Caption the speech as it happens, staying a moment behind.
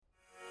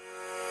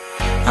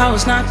I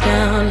was knocked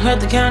down,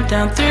 heard the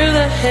countdown through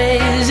the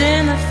haze,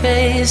 in the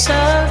face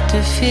of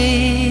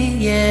defeat,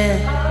 yeah.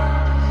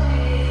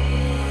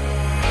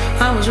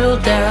 I was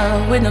ruled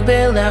out with no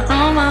bailout,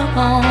 on my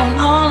own,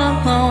 all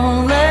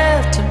alone,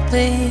 left to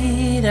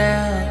bleed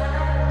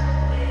out.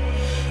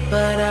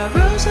 But I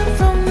rose up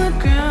from the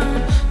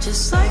ground,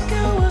 just like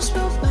I was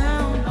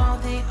spellbound, all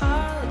the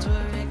odds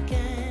were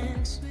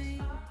against me.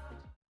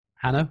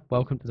 Hannah,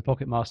 welcome to the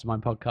Pocket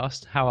Mastermind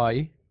podcast. How are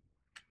you?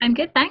 I'm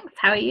good, thanks.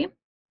 How are you?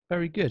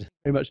 Very good.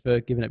 Very much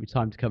for giving up your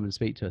time to come and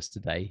speak to us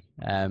today.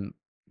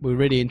 We're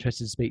really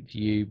interested to speak to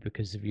you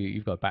because of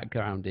you've got a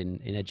background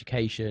in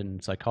education,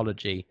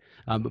 psychology,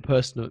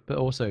 but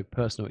also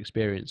personal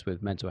experience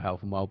with mental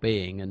health and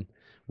well-being, and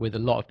with a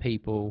lot of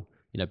people,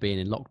 being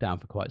in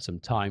lockdown for quite some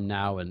time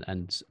now,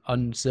 and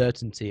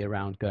uncertainty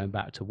around going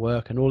back to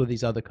work and all of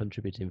these other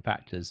contributing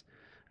factors.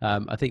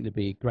 I think there'd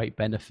be great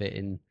benefit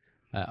in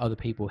other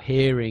people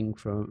hearing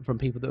from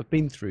people that have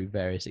been through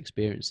various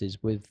experiences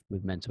with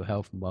mental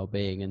health and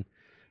well-being,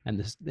 and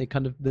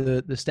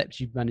the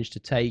steps you've managed to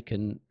take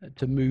and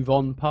to move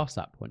on past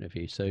that point of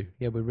view. So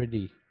yeah, we're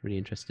really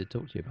interested to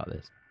talk to you about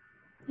this.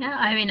 Yeah,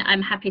 I mean,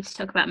 I'm happy to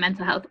talk about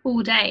mental health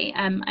all day.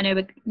 I know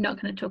we're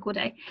not going to talk all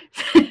day,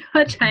 so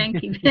I'll try and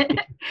keep it.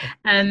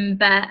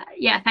 But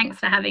yeah, thanks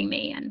for having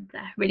me, and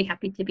really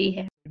happy to be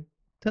here.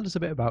 Tell us a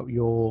bit about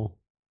your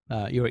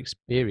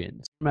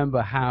experience. Do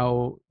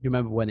you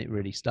remember when it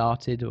really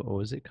started, or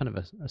was it kind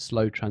of a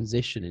slow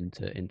transition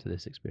into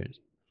this experience?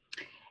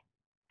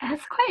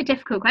 That's quite a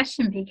difficult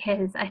question,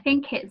 because I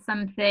think it's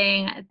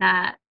something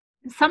that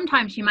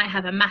sometimes you might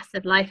have a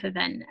massive life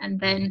event, and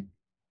then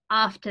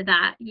after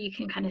that you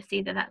can kind of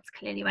see that that's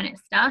clearly when it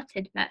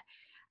started. But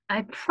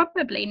I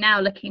probably,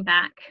 now looking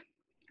back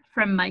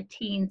from my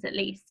teens at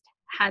least,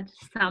 had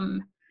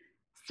some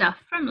stuff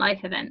from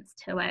life events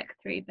to work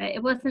through, but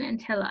it wasn't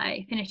until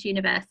I finished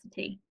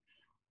university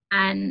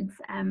and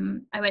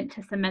I went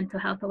to some mental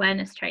health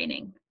awareness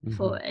training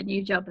for a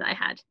new job that I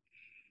had,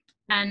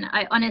 and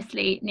I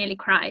honestly nearly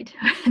cried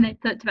when I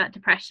talked about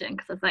depression,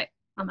 because I was like,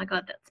 oh my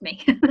god, that's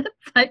me.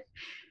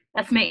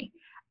 That's me.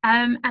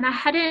 And I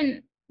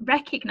hadn't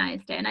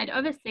recognized it, and I'd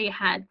obviously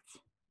had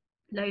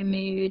low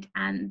mood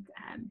and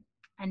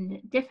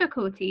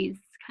difficulties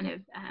kind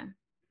of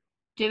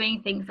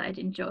doing things I'd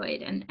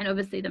enjoyed, and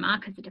obviously the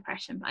markers of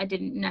depression, but I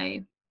didn't know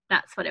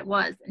that's what it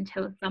was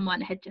until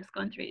someone had just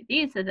gone through,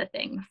 these are the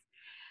things.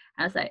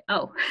 I was like,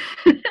 oh,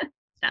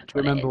 that's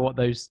what it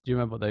is. Do you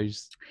remember what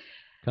those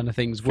kind of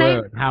things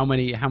were? How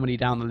many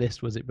down the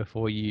list was it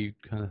before you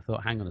kind of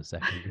thought, hang on a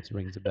second, this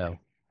rings a bell?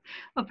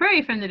 Well,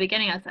 probably from the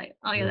beginning I was like,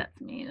 oh yeah,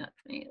 that's me.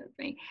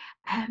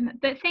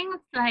 But things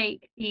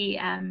like the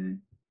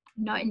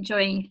not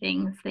enjoying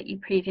things that you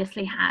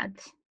previously had,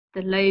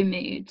 the low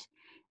mood,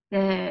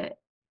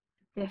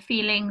 the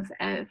feelings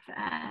of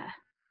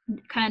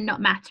kind of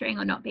not mattering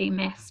or not being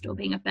missed or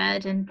being a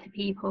burden to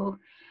people,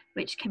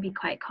 which can be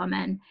quite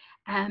common.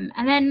 And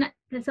then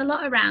there's a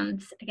lot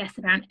around, I guess,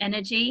 around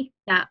energy,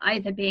 that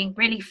either being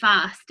really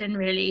fast and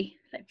really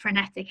like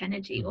frenetic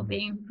energy, or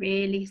being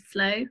really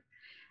slow,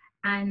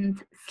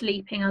 and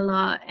sleeping a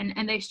lot,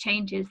 and those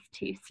changes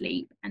to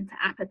sleep and to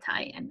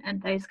appetite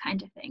and those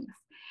kind of things.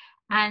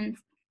 And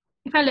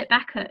if I look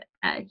back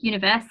at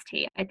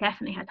university, I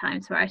definitely had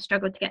times where I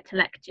struggled to get to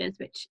lectures,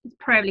 which is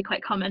probably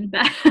quite common,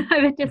 but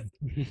I would just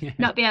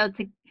not be able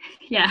to.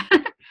 Yeah,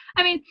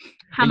 I mean,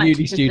 how much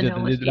uni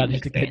student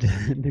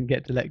didn't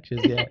get to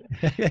lectures? Yeah,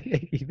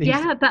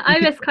 yeah, but I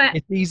was quite.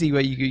 It's easy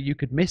where you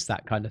could miss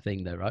that kind of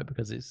thing, though, right?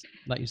 Because it's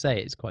like you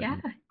say, it's quite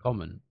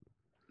common.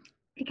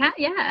 You can,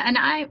 yeah, and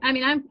I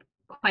mean, I'm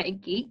quite a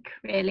geek,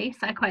 really,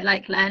 so I quite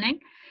like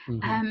learning.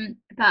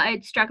 But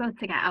I'd struggled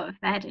to get out of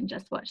bed and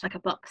just watch like a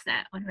box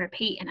set on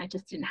repeat, and I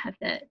just didn't have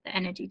the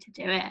energy to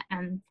do it,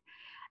 and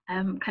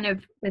kind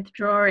of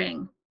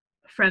withdrawing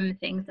from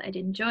things that I'd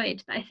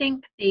enjoyed. But I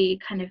think the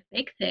kind of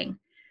big thing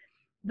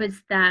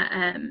was that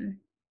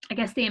I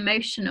guess the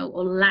emotional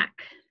or lack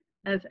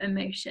of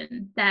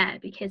emotion there,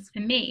 because for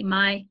me,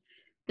 my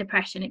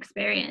depression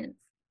experience,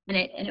 and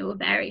it will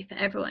vary for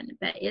everyone,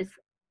 but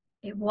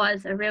it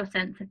was a real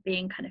sense of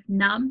being kind of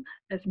numb,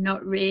 of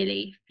not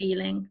really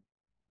feeling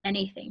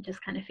anything,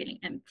 just kind of feeling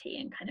empty,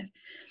 and kind of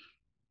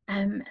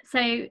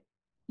so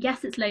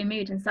yes, it's low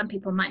mood, and some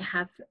people might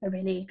have a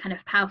really kind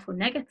of powerful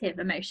negative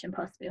emotion,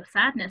 possibly, or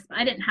sadness, but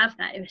I didn't have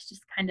that. It was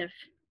just kind of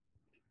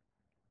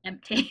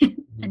empty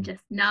and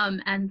just numb,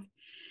 and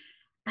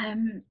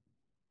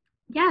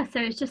yeah, so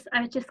I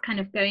was just kind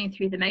of going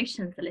through the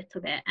motions a little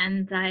bit,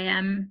 and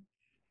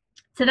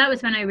so that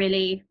was when I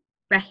really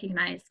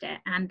recognized it.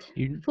 And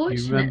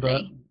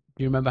fortunately,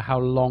 do you remember how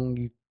long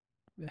you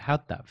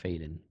had that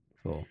feeling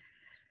for?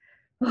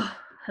 Oh,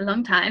 a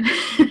long time.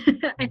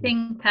 I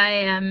think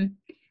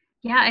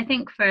I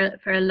think for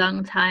a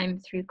long time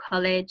through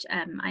college,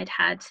 I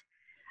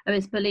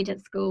was bullied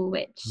at school,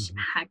 which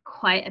had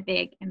quite a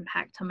big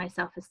impact on my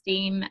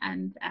self-esteem,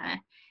 and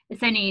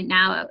it's only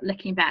now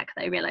looking back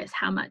that I realized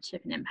how much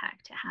of an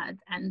impact it had.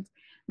 And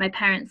my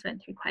parents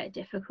went through quite a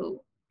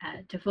difficult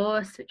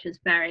divorce, which was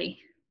very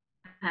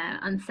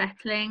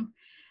unsettling.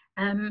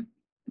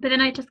 But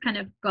then I just kind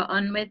of got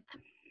on with,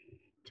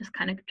 just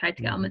kind of tried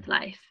to get on with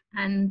life.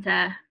 And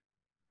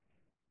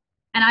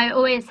I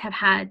always have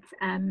had,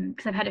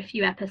 because I've had a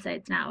few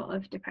episodes now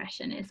of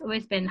depression, it's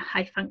always been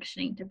high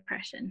functioning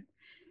depression.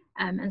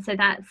 And so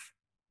that's,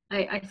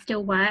 I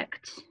still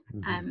worked,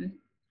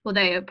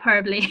 although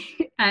probably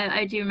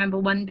I do remember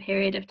one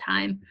period of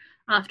time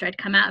after I'd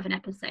come out of an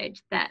episode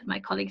that my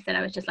colleagues said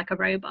I was just like a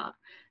robot.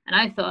 And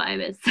I thought I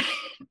was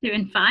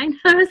doing fine.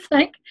 I was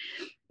like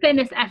putting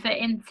this effort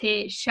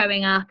into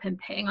showing up and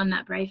putting on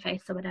that brave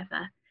face or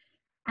whatever.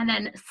 And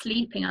then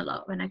sleeping a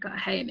lot when I got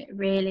home, it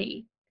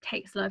really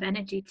takes a lot of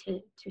energy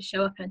to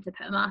show up and to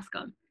put a mask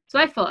on. So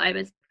I thought I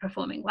was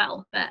performing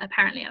well, but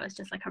apparently I was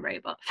just like a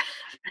robot.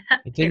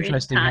 It's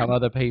interesting how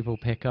other people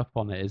pick up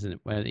on it, isn't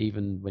it?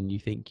 Even when you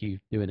think you're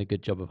doing a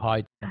good job of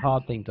hiding, it's a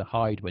hard thing to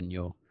hide when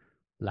you're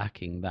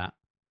lacking that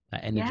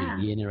energy,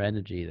 the inner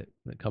energy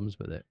that comes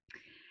with it.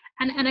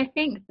 And I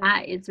think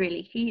that is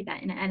really key,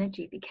 that inner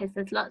energy, because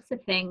there's lots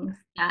of things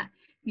that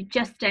you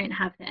just don't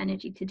have the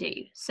energy to do.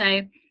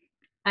 So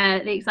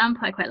the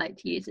example I quite like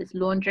to use is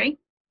laundry.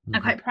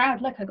 I'm quite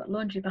proud. Look, I've got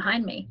laundry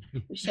behind me,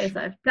 which shows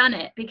that I've done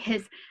it,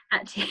 because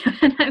actually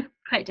when I'm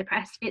quite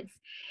depressed,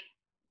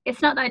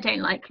 it's not that I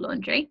don't like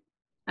laundry.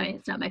 I mean,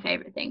 it's not my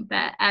favorite thing,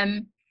 but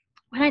when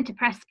I'm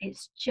depressed,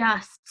 it's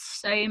just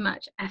so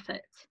much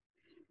effort.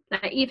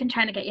 Like even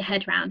trying to get your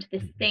head around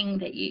this thing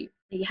that you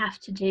have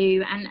to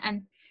do,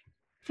 and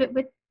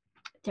with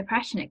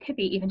depression, it could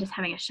be even just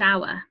having a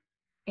shower.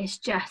 It's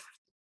just,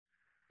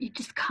 you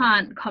just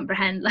can't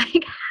comprehend,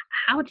 like,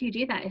 how do you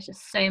do that? It's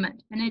just so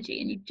much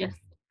energy and you just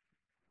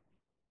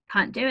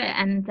can't do it.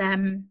 And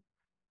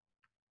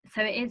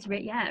so it is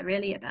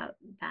really about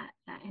that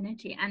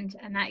energy, and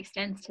that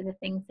extends to the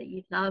things that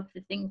you love,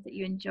 the things that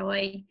you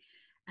enjoy,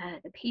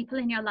 the people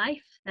in your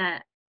life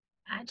that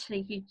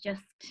actually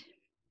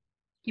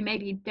you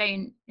maybe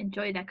don't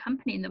enjoy their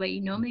company in the way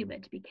you normally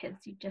would, because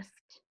you just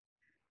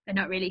are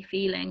not really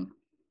feeling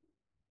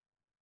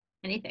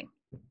anything.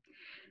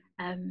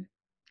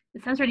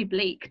 It sounds really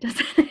bleak,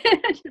 doesn't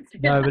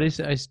it? No, but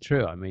it's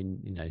true. I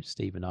mean,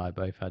 Steve and I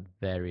both had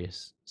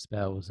various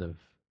spells of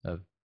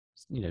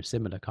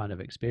similar kind of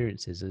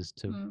experiences as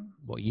to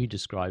what you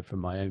described from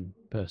my own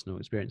personal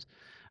experience.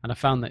 And I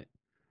found that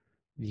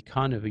you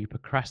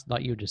procrastinate,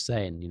 like you were just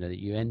saying, that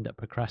you end up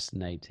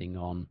procrastinating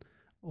on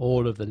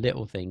all of the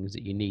little things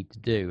that you need to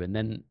do, and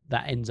then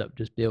that ends up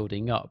just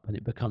building up, and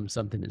it becomes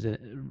something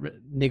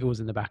that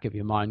niggles in the back of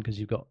your mind because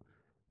you've got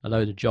a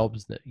load of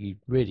jobs that you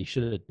really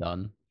should have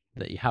done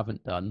that you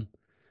haven't done.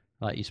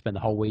 Like you spend the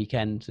whole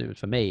weekend.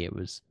 For me, it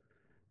was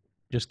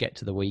just get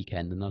to the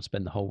weekend, and I'd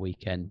spend the whole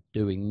weekend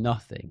doing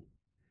nothing.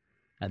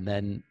 And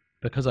then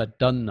because I'd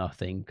done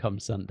nothing, come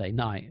Sunday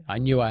night, I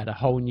knew I had a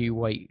whole new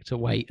week to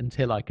wait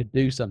until I could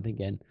do something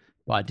again.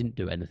 But I didn't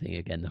do anything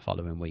again the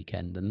following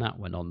weekend, and that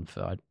went on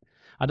for,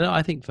 I don't know,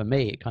 I think for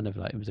me, it kind of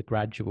like, it was a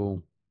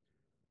gradual,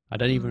 I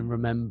don't even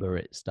remember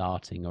it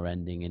starting or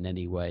ending in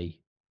any way.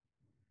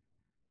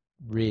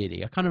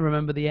 Really, I kind of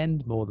remember the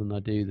end more than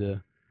I do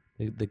the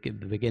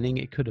beginning.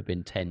 It could have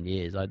been 10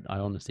 years. I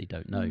honestly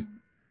don't know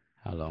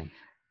how long.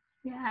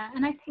 Yeah,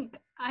 and I think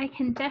I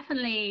can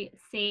definitely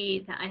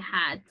see that I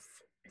had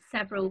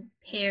several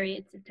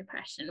periods of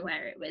depression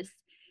where it was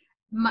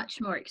much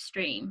more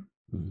extreme.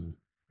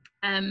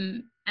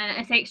 And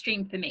I say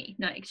extreme for me,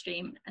 not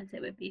extreme as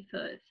it would be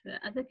for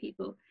other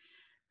people.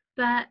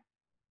 But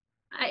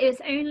it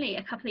was only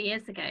a couple of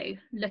years ago,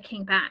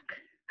 looking back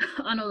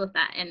on all of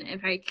that in a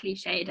very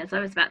cliched, as I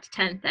was about to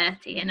turn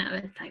 30, and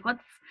I was like, what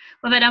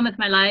have I done with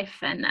my life?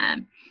 And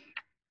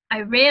I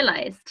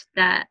realized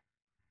that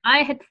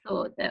I had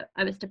thought that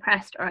I was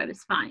depressed or I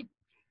was fine.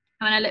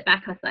 And when I look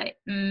back, I was like,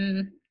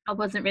 I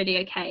wasn't really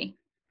okay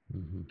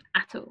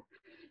at all.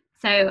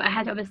 So I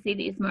had obviously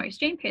these more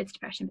extreme periods of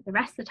depression, but the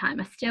rest of the time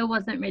I still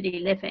wasn't really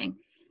living,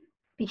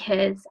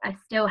 because I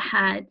still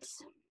had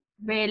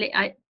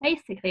I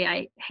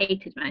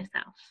hated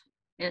myself.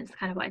 And it's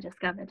kind of what I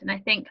discovered. And I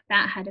think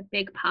that had a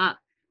big part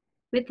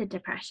with the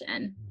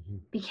depression,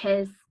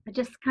 because I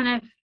just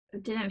kind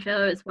of didn't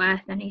feel it was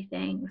worth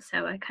anything.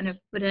 So I kind of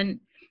wouldn't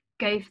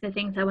go for the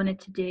things I wanted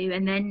to do.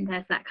 And then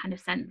there's that kind of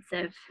sense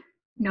of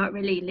not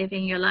really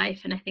living your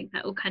life. And I think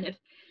that all kind of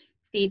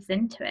feeds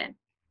into it.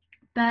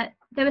 But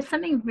there was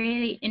something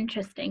really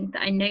interesting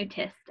that I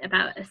noticed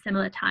about a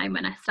similar time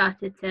when I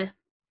started to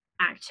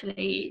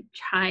actually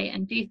try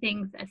and do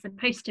things that are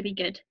supposed to be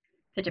good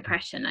for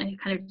depression. I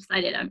kind of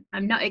decided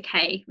I'm not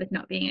okay with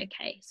not being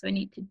okay, so I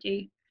need to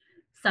do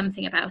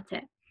something about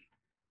it.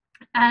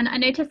 And I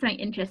noticed something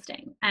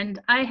interesting,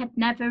 and I had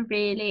never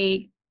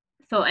really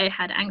thought I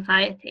had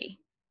anxiety,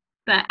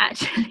 but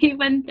actually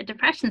when the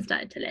depression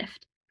started to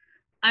lift,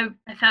 I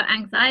felt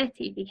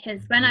anxiety,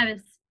 because when I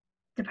was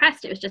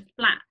depressed, it was just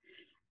flat.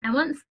 And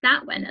once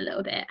that went a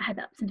little bit, I had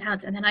ups and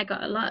downs, and then I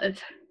got a lot of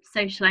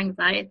social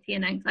anxiety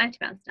and anxiety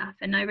about stuff.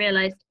 And I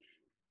realized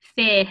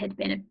fear had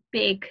been a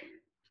big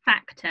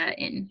factor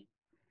in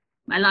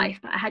my life,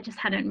 but I just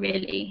hadn't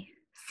really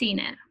seen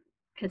it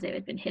because it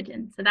had been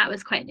hidden. So that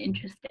was quite an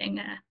interesting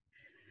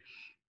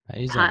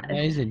part That of.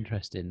 is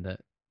interesting that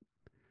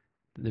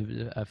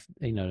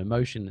an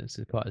emotion that's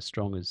quite as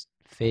strong as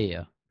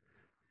fear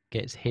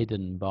gets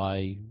hidden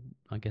by,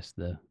 I guess,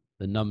 the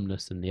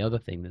numbness and the other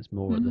thing that's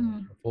more at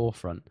the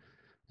forefront.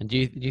 And do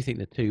you think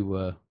the two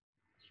were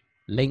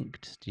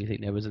linked? Do you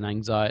think there was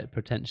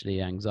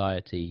potentially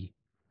anxiety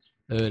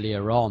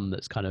earlier on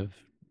that's kind of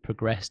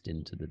progressed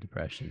into the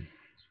depression?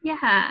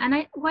 Yeah, and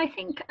I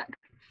think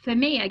for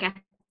me, I guess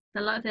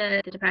a lot of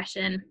the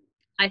depression,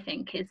 I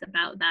think, is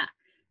about that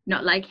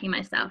not liking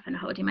myself and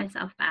holding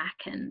myself back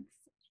and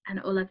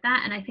all of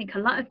that. And I think a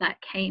lot of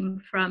that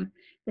came from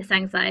this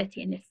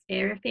anxiety and this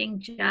fear of being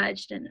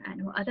judged and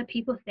what other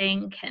people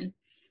think. And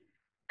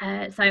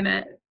so I'm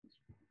a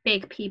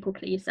big people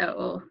pleaser,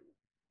 or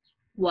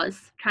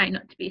was trying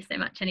not to be so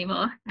much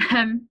anymore.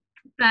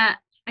 But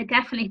I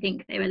definitely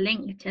think they were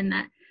linked in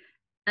that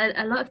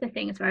a lot of the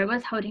things where I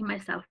was holding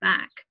myself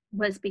back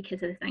was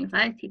because of this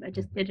anxiety, but I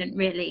just didn't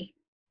really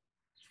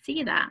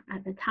see that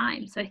at the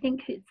time. So I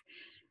think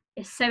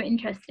it's so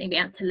interesting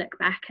being able to look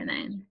back and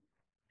then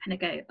kind of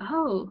go,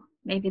 oh,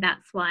 maybe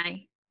that's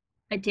why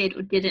I did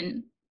or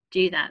didn't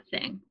do that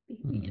thing.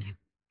 You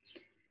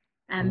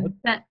know.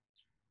 But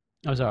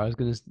I'm sorry, I was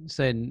going to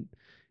say,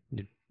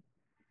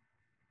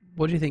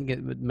 what do you think it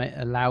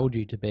allowed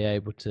you to be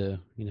able to,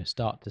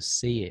 start to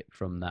see it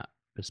from that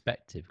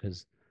perspective?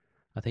 Because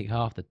I think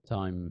half the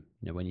time,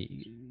 when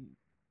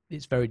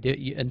it's very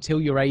until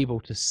you're able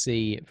to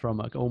see it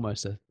from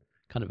almost a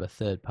kind of a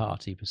third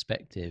party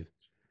perspective,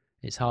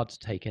 it's hard to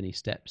take any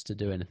steps to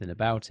do anything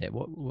about it.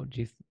 What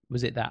do you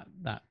was it that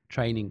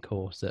training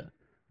course that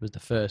was the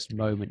first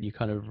moment you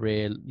kind of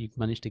you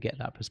managed to get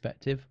that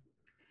perspective?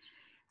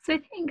 So I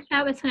think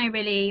that was when I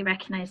really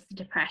recognized the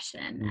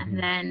depression. And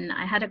then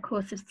I had a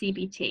course of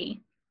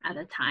CBT at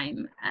the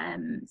time,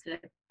 so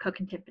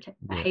cognitive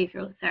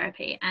behavioral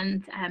therapy,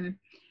 and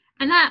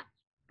that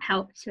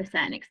helped to a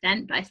certain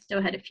extent, but I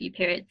still had a few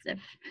periods of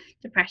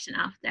depression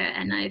after.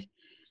 And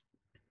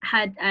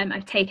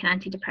I've taken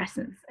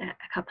antidepressants a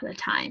couple of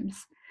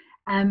times,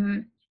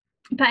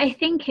 but I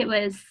think it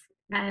was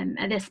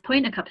at this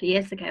point a couple of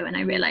years ago when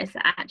I realized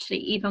that actually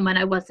even when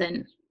I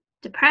wasn't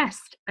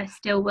depressed, I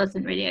still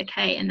wasn't really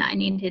okay, and that I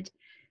needed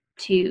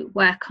to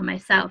work on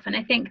myself. And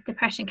I think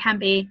depression can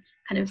be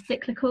kind of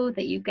cyclical,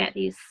 that you get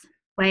these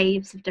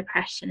waves of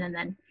depression and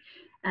then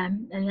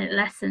it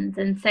lessens.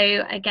 And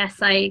so I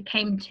guess I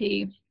came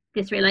to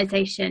this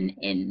realization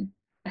in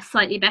a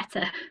slightly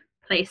better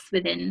place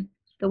within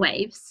the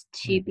waves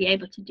to be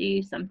able to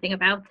do something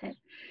about it.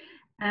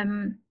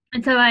 And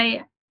so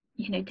I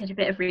did a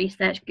bit of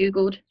research,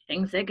 Googled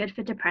things that are good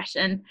for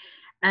depression,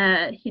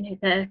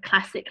 the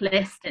classic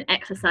list, and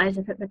exercise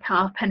up at the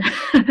top, and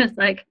I was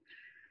like,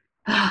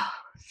 oh,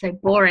 so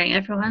boring,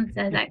 everyone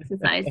says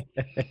exercise.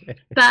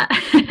 but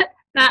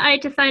I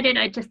decided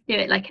I'd just do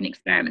it like an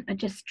experiment. I'd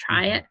just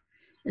try it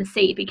and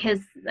see, because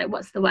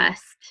what's the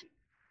worst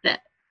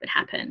that would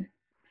happen?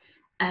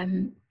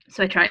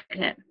 So I tried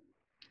it.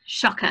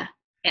 Shocker,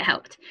 it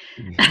helped.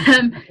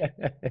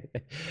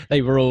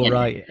 They were all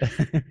right.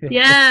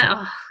 Yeah.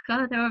 Oh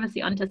God, they're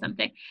obviously onto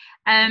something.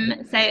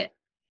 So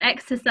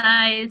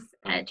exercise,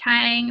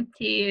 trying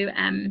to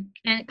and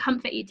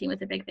comfort eating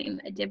was a big thing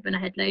that I did when I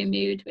had low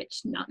mood,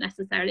 which not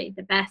necessarily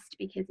the best,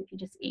 because if you're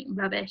just eating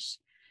rubbish,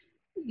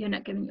 you're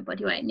not giving your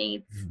body what it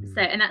needs.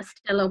 So, and that's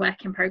still a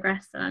work in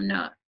progress, so I'm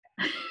not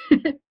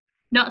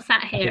not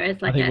sat here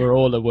as like, I think we're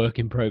all a work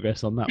in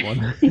progress on that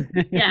one.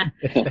 Yeah.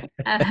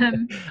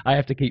 I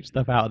have to keep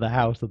stuff out of the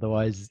house,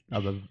 otherwise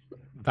I'm a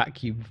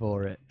vacuum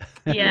for it.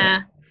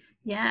 Yeah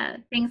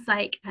things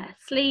like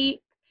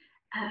sleep,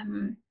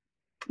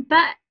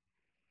 but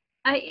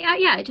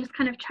I just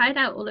kind of tried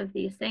out all of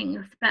these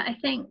things. But I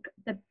think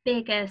the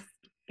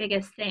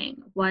biggest thing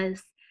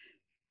was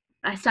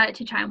I started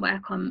to try and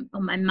work on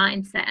my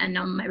mindset and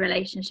on my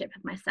relationship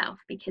with myself,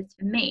 because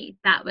for me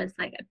that was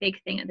like a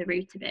big thing at the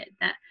root of it,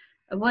 that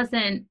I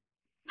wasn't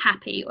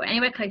happy or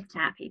anywhere close to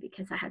happy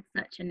because I had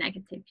such a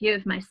negative view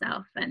of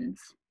myself, and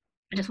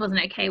I just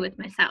wasn't okay with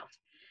myself.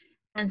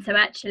 And so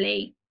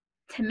actually,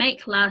 to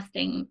make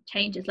lasting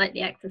changes like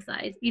the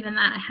exercise, even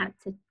that I had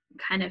to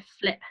kind of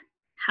flip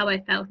how I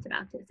felt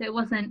about it. So it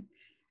wasn't,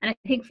 and I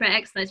think for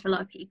exercise, for a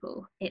lot of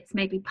people, it's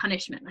maybe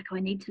punishment, like, oh,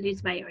 I need to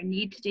lose weight, or I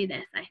need to do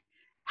this, I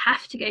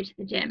have to go to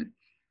the gym.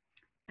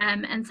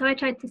 And so I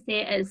tried to see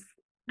it as,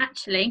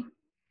 actually,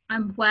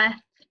 I'm worth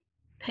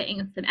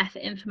putting some effort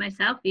in for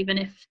myself, even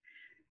if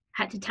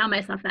I had to tell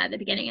myself that at the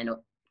beginning and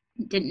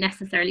didn't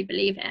necessarily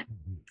believe it.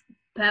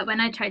 But when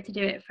I tried to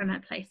do it from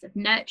a place of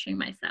nurturing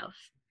myself,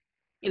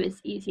 it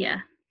was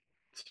easier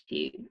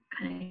to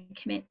kind of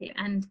commit to.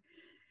 And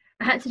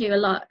I had to do a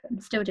lot, I'm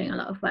still doing a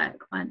lot of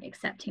work on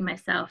accepting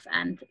myself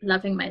and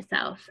loving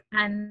myself.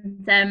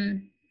 And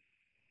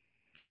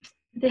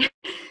this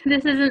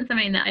isn't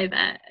something that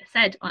I've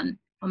said on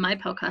my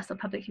podcast or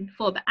publicly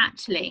before, but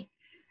actually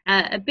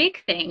a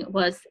big thing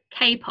was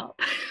K-pop,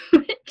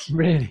 which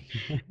really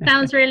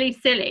sounds really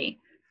silly,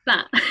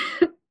 but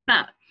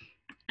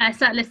I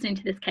started listening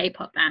to this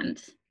K-pop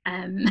band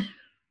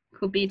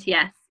called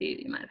BTS, who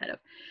you might have heard of.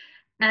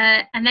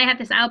 And they have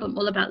this album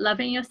all about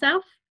loving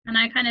yourself. And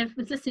I kind of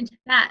was listening to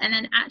that and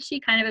then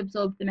actually kind of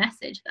absorbed the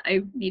message that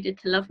I needed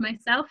to love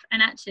myself.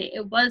 And actually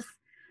it was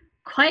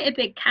quite a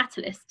big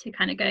catalyst to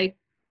kind of go,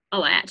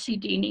 oh, I actually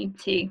do need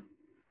to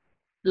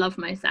love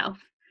myself.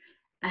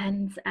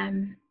 And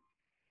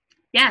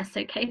yeah,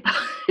 so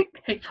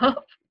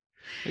K-pop.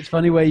 It's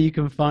funny where you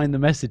can find the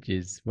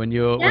messages when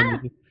Yeah.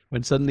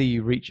 when suddenly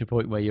you reach a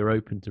point where you're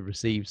open to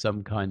receive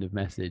some kind of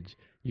message.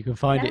 You can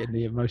find it in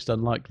the most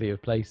unlikely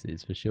of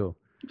places, for sure.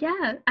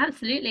 Yeah,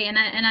 absolutely. And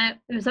I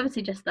it was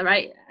obviously just the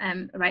right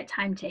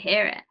time to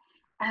hear it.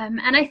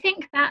 And I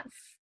think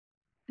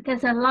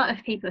there's a lot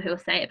of people who will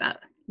say about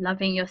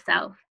loving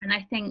yourself, and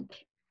I think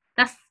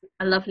that's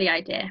a lovely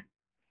idea.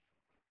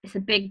 It's a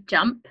big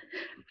jump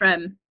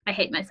from I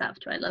hate myself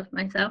to I love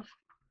myself.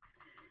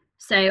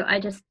 So I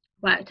just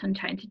worked on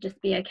trying to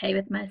just be okay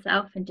with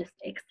myself and just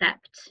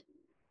accept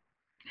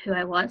who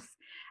I was.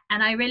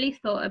 And I really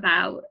thought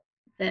about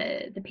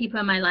the people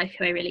in my life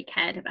who I really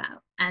cared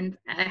about. And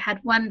I had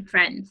one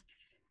friend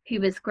who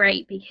was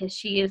great because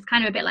she was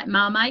kind of a bit like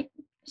Marmite.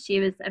 She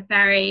was a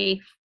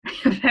very,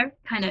 very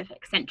kind of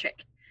eccentric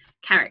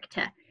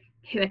character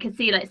who I could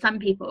see like some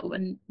people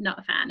were not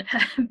a fan of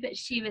her, but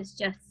she was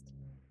just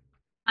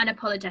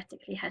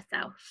unapologetically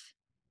herself.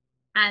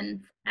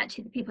 And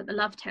actually the people that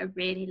loved her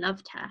really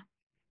loved her.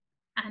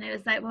 And it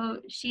was like, well,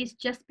 she's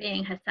just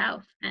being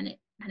herself, and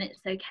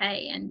it's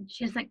okay, and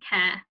she doesn't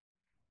care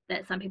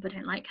that some people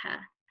don't like her.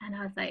 And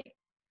I was like,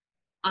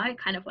 I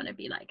kind of want to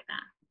be like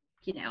that.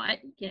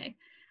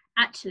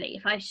 Actually,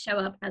 if I show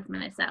up as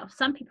myself,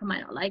 some people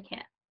might not like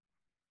it,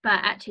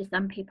 but actually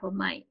some people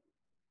might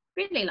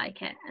really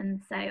like it.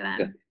 And so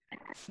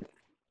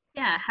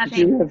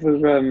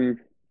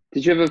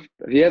Did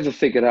you ever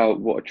figured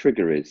out what a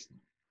trigger is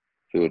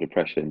for your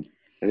depression?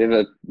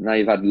 Now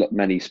you've had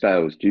many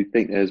spells, do you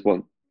think there's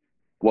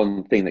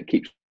one thing that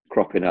keeps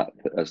cropping up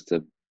as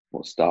to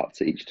what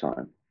starts each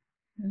time?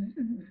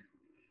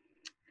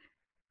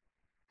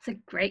 It's a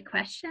great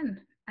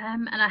question.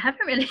 And I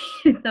haven't really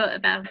thought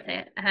about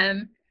it.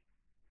 And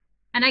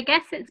I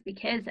guess it's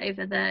because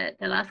over the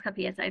last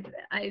couple of years,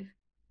 I've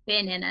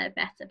been in a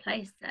better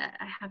place that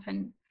I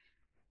haven't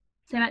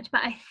so much.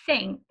 But I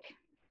think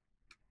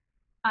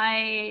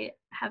I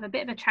have a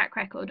bit of a track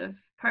record of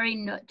probably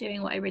not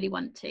doing what I really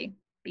want to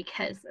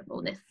because of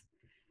all this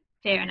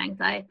fear and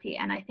anxiety.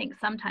 And I think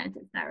sometimes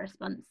it's that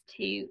response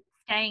to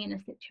staying in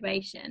a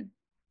situation,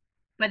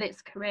 whether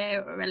it's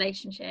career or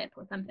relationship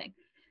or something,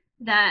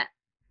 that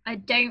I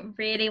don't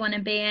really want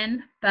to be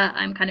in, but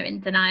I'm kind of in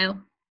denial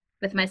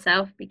with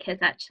myself because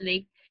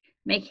actually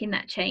making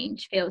that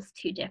change feels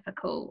too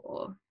difficult.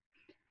 Or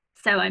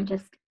so I'm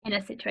just in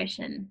a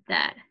situation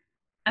that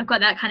I've got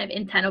that kind of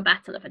internal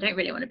battle of I don't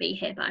really want to be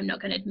here, but I'm not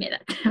going to admit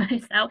that to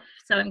myself.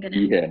 So I'm going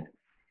to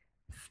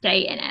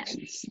stay in it.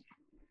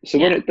 So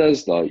when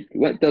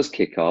it does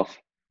kick off,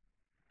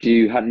 do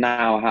you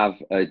now have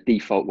a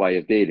default way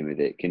of dealing with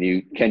it? Can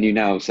you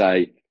now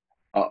say,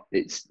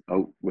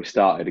 we're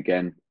started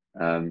again.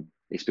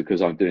 It's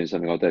because I'm doing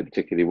something I don't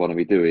particularly want to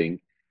be doing.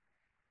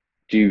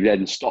 Do you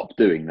then stop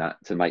doing that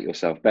to make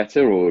yourself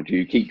better, or do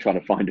you keep trying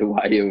to find a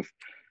way of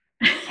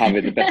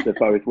having the best of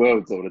both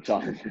worlds all the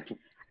time?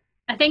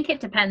 I think it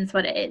depends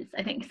what it is.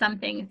 I think some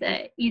things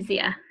are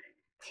easier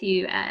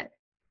to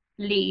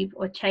leave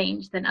or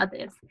change than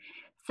others.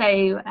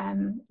 So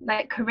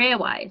like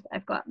career-wise,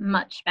 I've got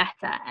much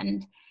better.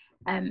 And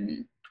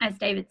as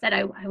David said,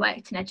 I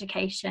worked in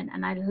education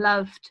and I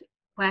loved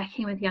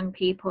working with young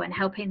people and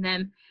helping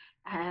them.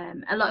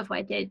 A lot of what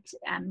I did, so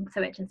I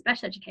worked in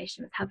special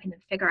education, was helping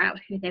them figure out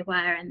who they were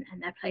and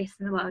their place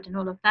in the world and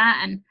all of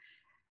that.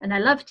 And I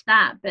loved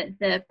that, but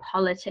the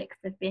politics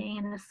of being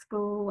in a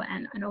school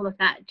and all of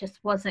that just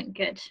wasn't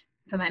good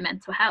for my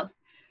mental health.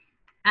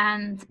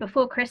 And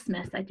before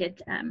Christmas, I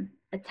did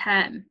a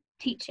term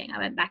teaching. I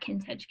went back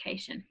into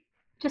education,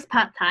 just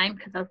part-time,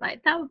 because I was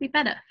like, that would be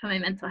better for my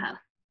mental health.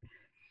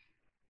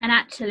 And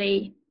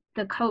actually,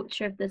 the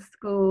culture of the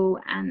school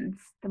and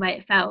the way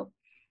it felt,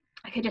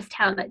 I could just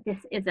tell that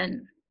this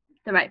isn't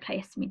the right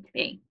place for me to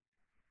be.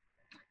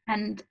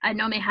 And I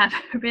normally have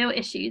real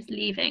issues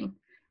leaving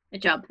a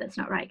job that's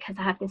not right because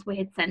I have this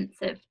weird sense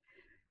of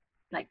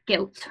like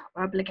guilt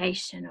or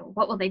obligation, or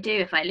what will they do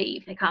if I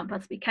leave? They can't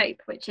possibly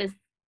cope,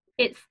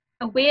 it's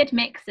a weird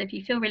mix of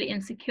you feel really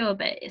insecure,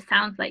 but it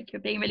sounds like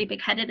you're being really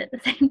big-headed at the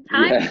same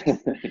time.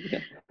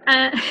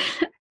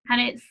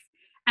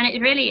 And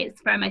it really is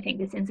from, I think,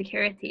 this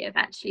insecurity of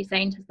actually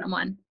saying to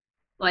someone,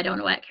 well, I don't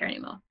want to work here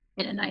anymore,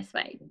 in a nice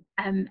way,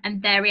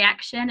 and their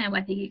reaction and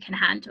whether you can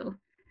handle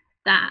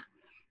that.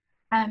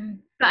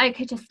 But I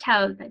could just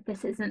tell that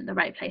this isn't the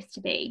right place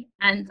to be.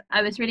 And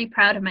I was really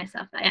proud of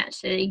myself that I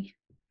actually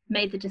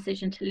made the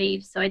decision to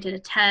leave. So I did a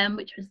term,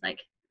 which was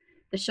like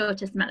the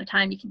shortest amount of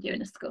time you can do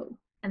in a school,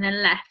 and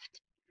then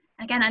left.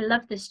 Again, I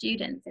love the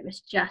students. It was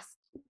just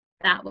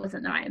that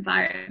wasn't the right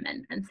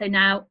environment. And so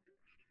now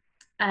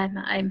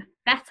I'm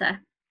better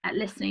at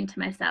listening to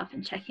myself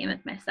and checking in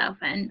with myself.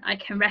 And I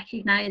can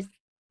recognize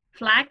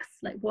flags,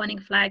 like warning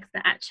flags,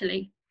 that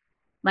actually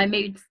my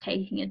mood's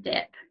taking a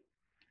dip.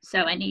 So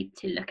I need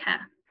to look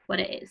at what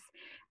it is.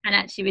 And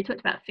actually, we talked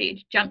about food.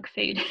 Junk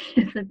food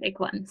is a big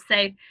one.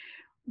 So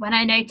when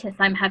I notice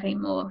I'm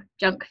having more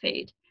junk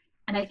food,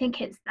 and I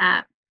think it's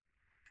that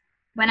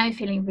when I'm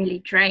feeling really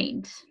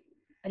drained,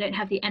 I don't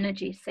have the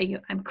energy. So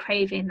I'm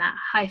craving that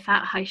high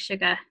fat, high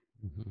sugar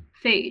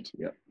food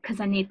because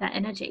I need that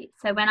energy.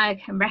 So when I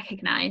can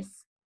recognize,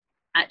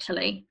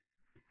 actually,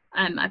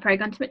 I've probably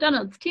gone to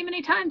McDonald's too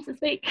many times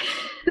this week.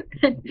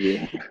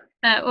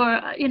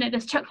 Or,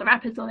 there's chocolate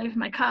wrappers all over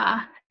my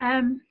car.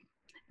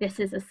 This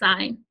is a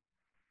sign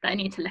that I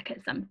need to look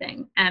at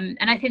something. And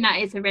I think that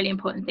is a really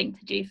important thing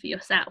to do for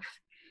yourself,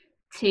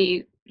 to,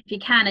 if you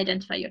can,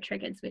 identify your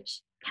triggers,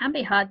 which can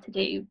be hard to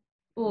do,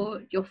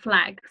 or your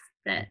flags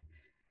that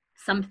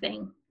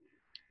something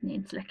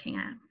needs looking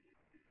at.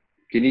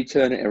 Can you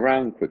turn it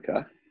around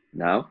quicker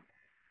now?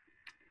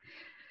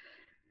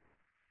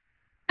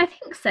 I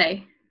think so.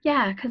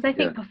 Yeah, because I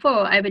think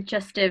before I would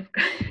just have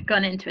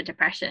gone into a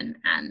depression,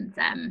 and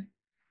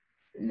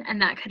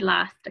that could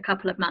last a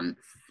couple of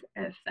months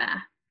of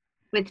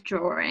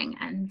withdrawing,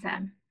 and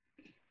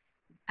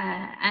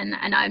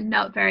I'm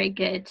not very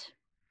good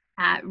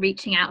at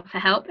reaching out for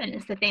help, and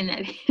it's the thing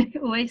that I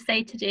always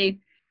say to do.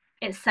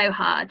 It's so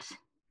hard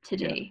to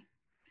do,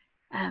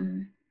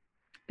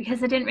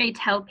 because I didn't really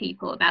tell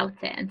people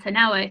about it, and so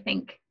now I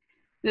think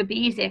it would be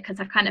easier because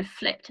I've kind of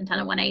flipped and done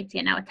a 180,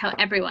 and now I tell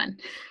everyone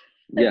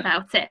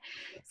about it.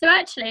 So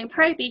actually it'd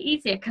probably be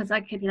easier because I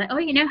could be like, oh,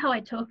 how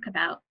I talk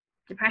about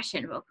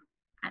depression? Well,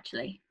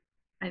 actually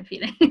I'm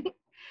feeling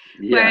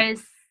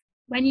whereas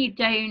when you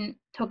don't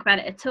talk about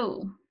it at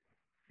all,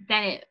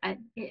 then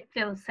it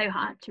feels so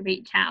hard to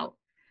reach out.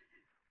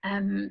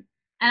 And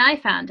I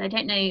found, I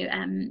don't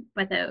know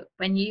whether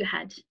when you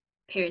had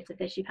periods of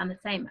this you found the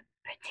same,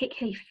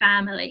 particularly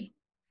family.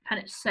 I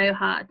found it so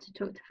hard to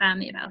talk to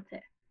family about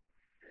it.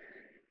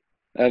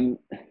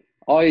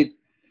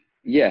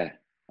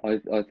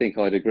 I think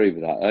I'd agree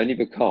with that, only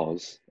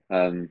because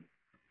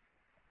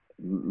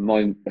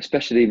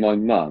especially my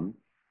mum,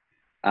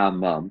 our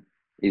mum,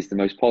 is the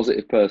most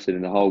positive person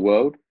in the whole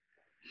world,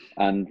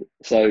 and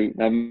so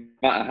no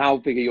matter how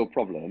big your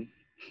problem,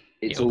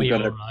 it's all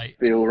going to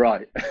be all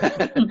right.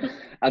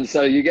 And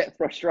so you get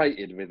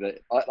frustrated with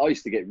it. I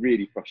used to get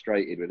really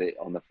frustrated with it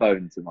on the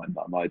phone to my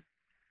mum. I'd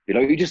be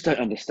like, you just don't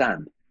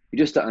understand,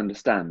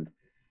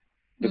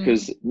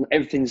 because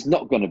everything's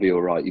not going to be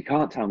all right. You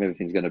can't tell me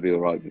everything's going to be all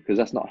right, because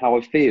that's not how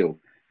I feel.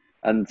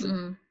 And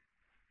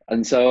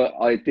so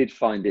I did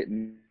find it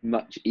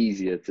much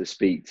easier to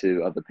speak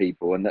to other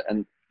people.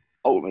 And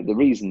ultimately, the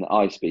reason that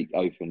I speak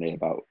openly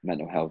about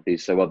mental health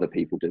is so other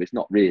people do. It's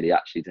not really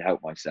actually to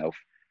help myself,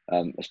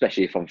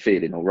 especially if I'm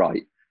feeling all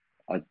right.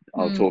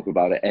 I'll talk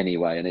about it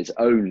anyway. And it's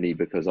only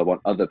because I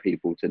want other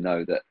people to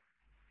know that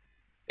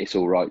it's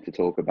all right to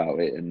talk about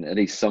it. And at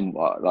least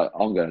somewhat, like,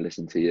 I'm going to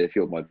listen to you if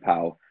you're my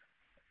pal,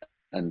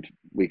 and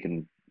we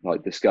can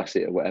discuss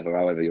it or whatever,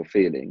 however you're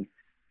feeling.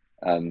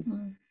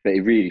 But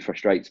it really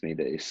frustrates me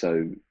that it's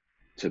so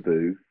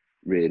taboo,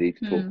 really,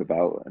 to talk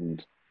about.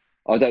 And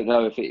I don't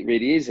know if it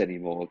really is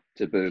anymore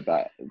taboo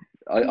about.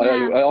 I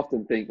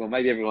often think, well,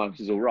 maybe everyone else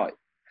is all right.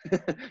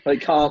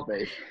 It can't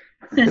be.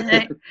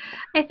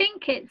 I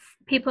think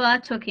people are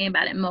talking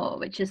about it more,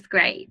 which is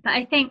great. But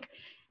I think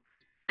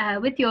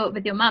with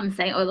your mum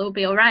saying, "Oh, it'll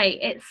be all right,"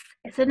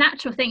 it's a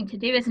natural thing to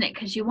do, isn't it?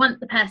 Because you want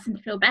the person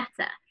to feel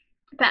better.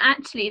 But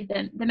actually,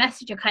 the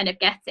message you're kind of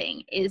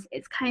getting is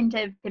it's kind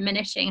of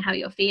diminishing how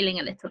you're feeling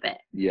a little bit.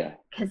 Yeah.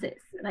 Because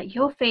it's like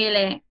you're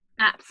feeling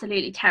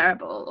absolutely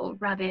terrible or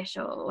rubbish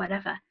or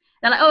whatever.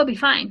 They're like, "Oh, it'll be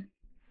fine,"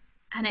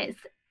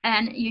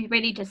 and you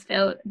really just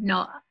feel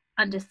not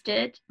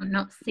understood or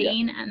not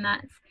seen, and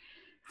that's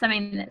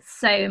something that's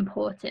so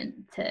important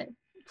to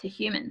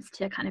humans,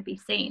 to kind of be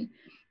seen.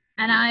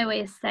 And I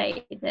always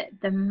say that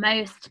the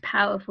most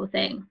powerful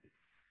thing,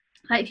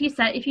 like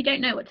if you don't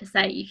know what to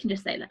say, you can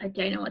just say, like, I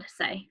don't know what to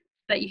say,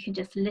 but you can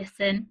just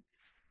listen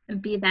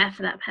and be there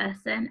for that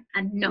person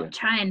and not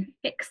try and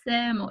fix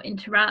them or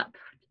interrupt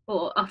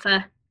or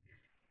offer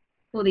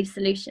all these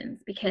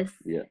solutions, because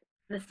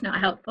that's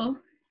not helpful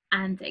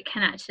and it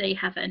can actually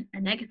have a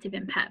negative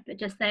impact. But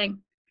just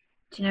saying,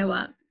 do you know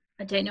what?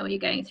 I don't know what you're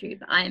going through,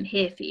 but I am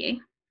here for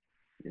you.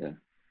 Yeah.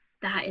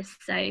 That is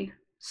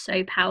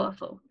so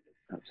powerful.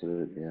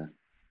 Absolutely, yeah.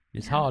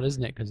 It's hard,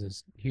 isn't it? Because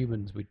as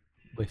humans,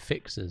 we're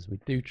fixers. We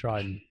do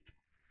try and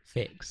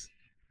fix,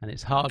 and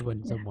it's hard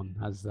when someone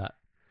has that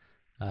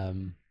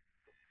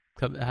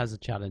has a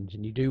challenge,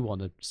 and you do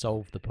want to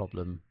solve the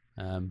problem.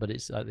 But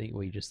I think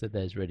what you just said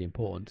there is really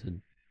important,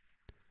 to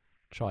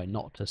try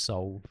not to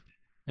solve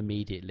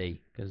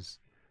immediately, because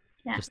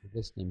just the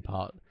listening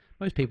part.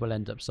 Most people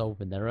end up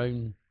solving their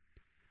own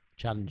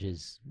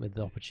challenges with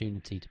the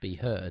opportunity to be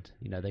heard.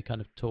 They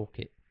kind of talk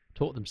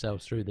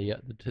themselves through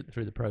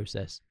the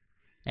process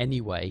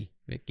anyway,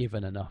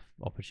 given enough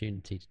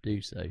opportunity to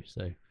do so.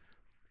 So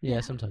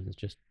sometimes it's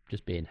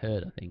just being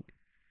heard, I think.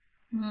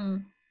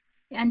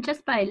 And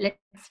just by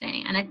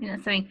listening, and I think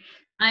that's something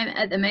I'm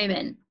at the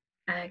moment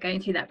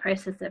going through that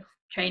process of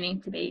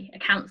training to be a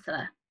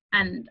counsellor,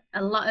 and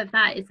a lot of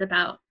that is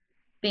about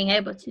being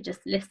able to just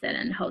listen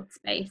and hold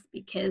space,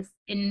 because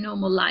in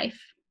normal life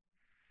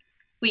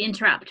we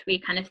interrupt, we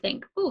kind of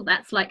think, oh,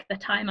 that's like the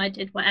time I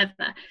did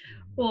whatever,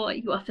 or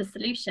you offer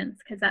solutions,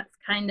 because that's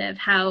kind of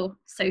how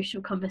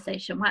social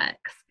conversation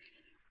works.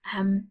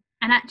 And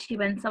actually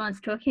when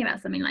someone's talking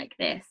about something like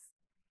this,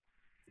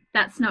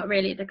 that's not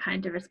really the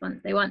kind of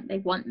response they want. They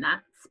want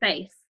that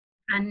space.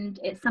 And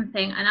it's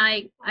something, and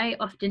I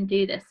often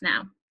do this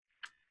now.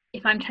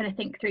 If I'm trying to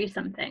think through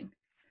something,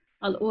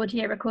 I'll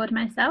audio record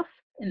myself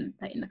in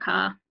the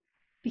car,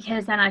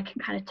 because then I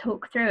can kind of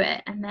talk through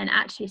it. And then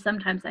actually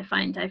sometimes I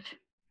find I've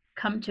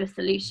come to a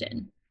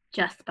solution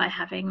just by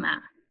having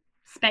that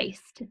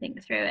space to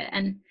think through it.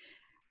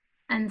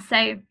 And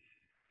so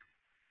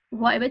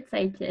what I would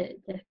say to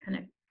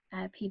kind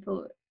of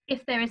people,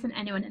 if there isn't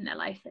anyone in their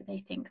life that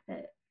they think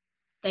that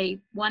they,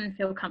 one,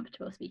 feel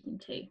comfortable speaking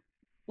to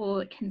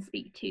or can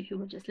speak to, who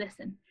will just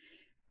listen,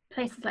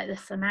 places like the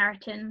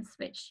Samaritans,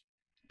 which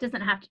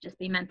doesn't have to just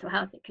be mental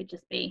health, it could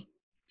just be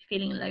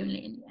feeling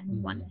lonely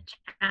and want to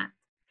chat,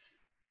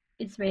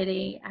 is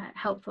really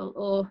helpful.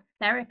 Or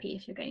therapy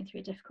if you're going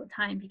through a difficult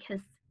time,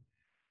 because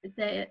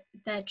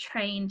they're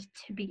trained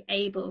to be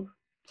able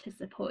to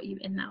support you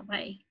in that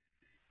way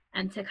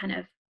and to kind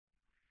of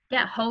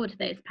hold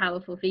those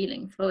powerful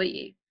feelings for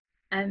you.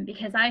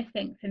 Because I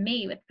think for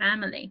me with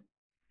family,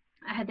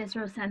 I had this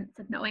real sense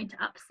of not wanting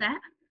to upset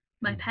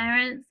my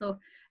parents or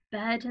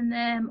burden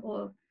them,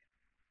 or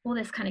all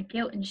this kind of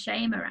guilt and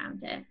shame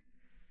around it.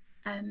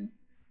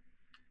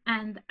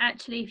 And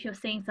actually, if you're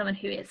seeing someone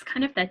who it's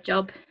kind of their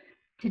job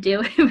to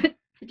deal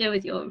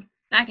with your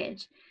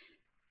baggage,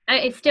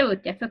 it's still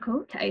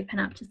difficult to open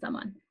up to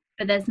someone,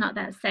 but there's not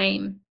that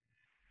same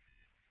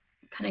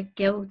kind of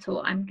guilt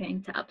or I'm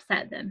going to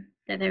upset them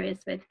that there is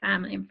with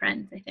family and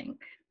friends, I think.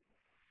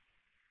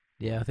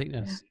 Yeah, I think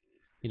that's,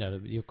 you know,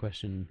 your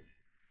question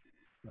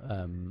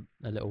a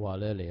little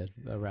while earlier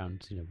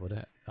around, you know, what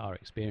our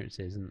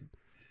experiences, and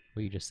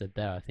what you just said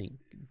there. I think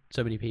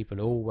so many people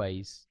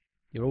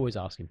you're always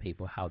asking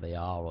people how they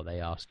are, or they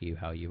ask you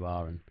how you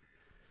are, and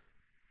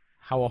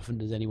how often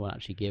does anyone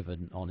actually give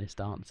an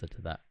honest answer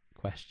to that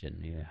question?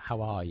 You know,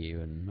 how are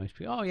you? And most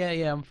people, oh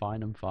yeah, I'm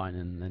fine,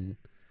 and then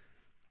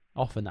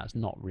often that's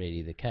not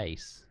really the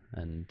case,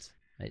 and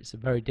it's a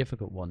very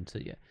difficult one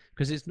to,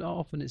 because it's not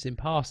often, it's in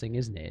passing,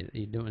 isn't it?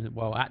 You do,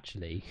 well,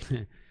 actually,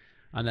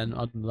 and then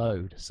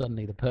unload.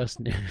 Suddenly, the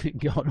person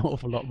got an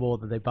awful lot more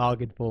than they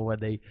bargained for when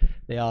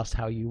they asked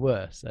how you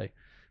were. So,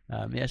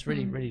 it's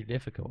really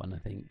difficult, and I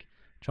think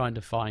trying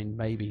to find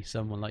maybe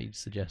someone like you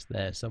suggest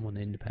there, someone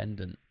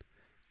independent,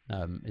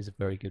 is a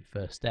very good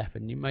first step.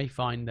 And you may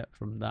find that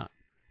from that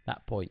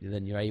point,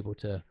 then you're able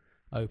to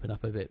open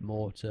up a bit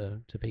more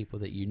to people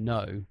that you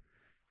know,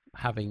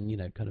 having, you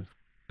know, kind of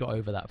got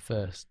over that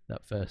first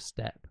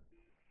step.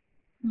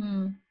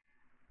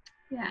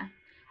 Yeah,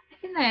 I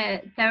think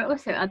there are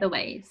also other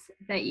ways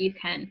that you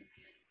can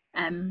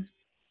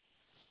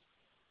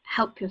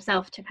help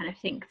yourself to kind of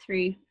think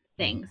through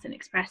things and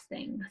express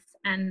things.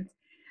 And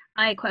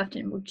I quite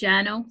often will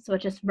journal, so I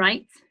just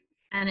write,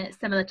 and it's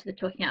similar to the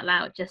talking out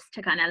loud, just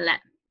to kind of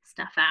let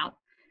stuff out,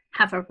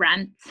 have a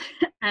rant.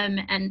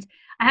 And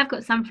I have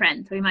got some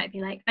friends who might be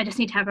like, I just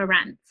need to have a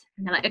rant,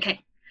 and they're like, okay,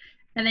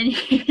 and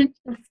then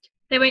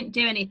they won't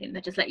do anything,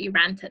 they'll just let you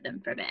rant at them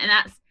for a bit. And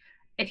that's,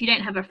 if you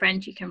don't have a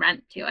friend you can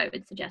rant to, I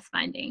would suggest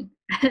finding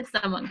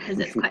someone, because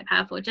it's quite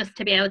powerful just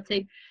to be able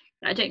to,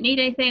 I don't need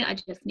anything, I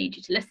just need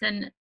you to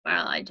listen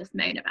while I just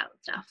moan about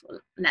stuff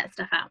or let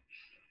stuff out.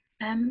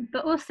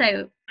 But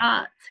also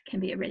art can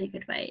be a really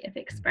good way of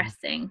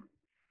expressing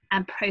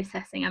and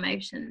processing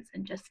emotions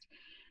and just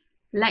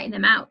letting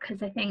them out,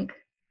 because I think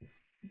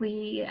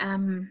we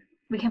can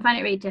find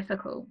it really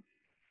difficult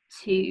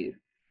to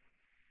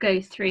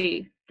go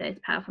through those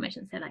powerful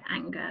emotions, so like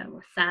anger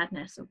or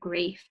sadness or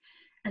grief,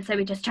 and so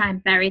we just try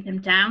and bury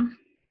them down,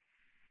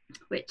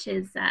 which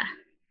is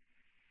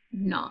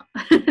not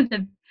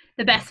the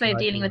best way of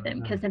dealing with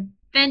them, because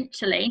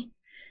eventually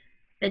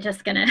they're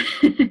just gonna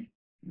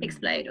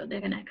explode, or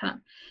they're gonna come up.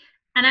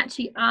 And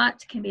actually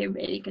art can be a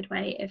really good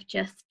way of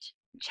just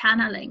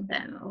channeling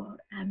them, or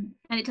and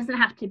it doesn't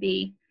have to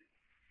be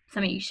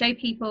something you show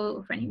people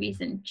or for any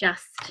reason,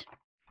 just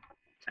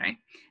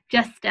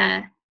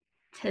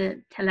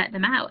to let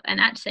them out. And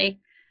actually,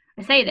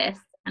 I say this,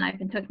 and I've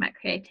been talking about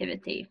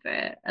creativity for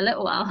a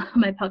little while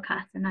on my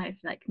podcast, and I've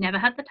like never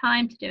had the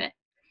time to do it.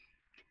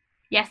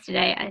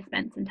 Yesterday I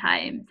spent some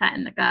time sat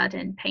in the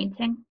garden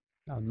painting.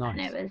 Oh, nice.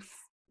 And it was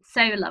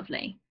so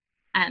lovely,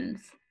 and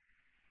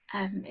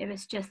it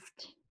was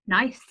just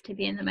nice to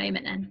be in the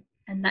moment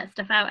and let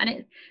stuff out. And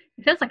it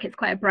feels like it's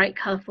quite a bright,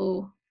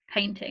 colourful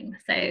painting,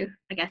 so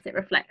I guess it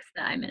reflects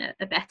that I'm in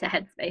a better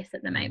headspace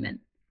at the moment.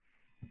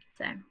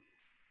 So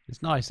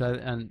it's nice,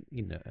 and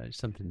you know, it's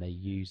something they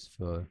use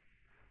for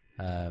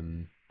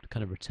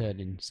kind of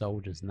returning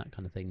soldiers and that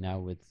kind of thing now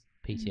with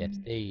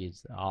PTSD,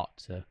 is art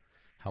to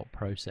help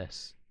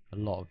process a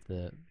lot of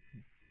the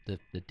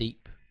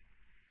deep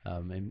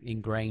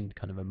ingrained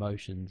kind of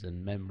emotions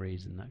and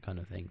memories and that kind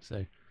of thing.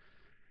 So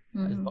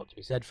there's a lot to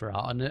be said for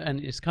art, and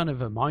it's kind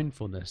of a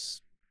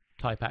mindfulness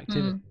type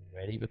activity,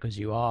 really, because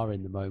you are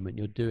in the moment.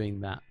 You're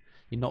doing that.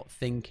 You're not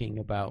thinking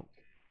about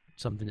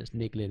something that's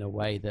niggling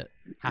away that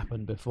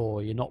happened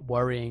before. You're not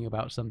worrying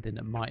about something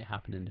that might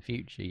happen in the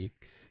future. You're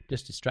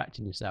just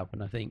distracting yourself.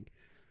 And I think,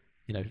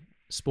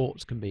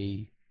 sports can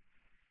be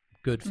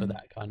good for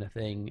that kind of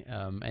thing.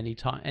 Any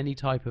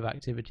type of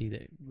activity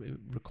that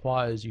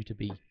requires you to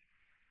be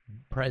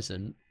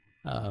present,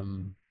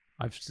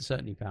 I've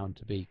certainly found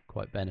to be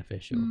quite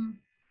beneficial.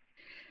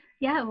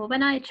 Yeah, well,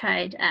 when I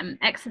tried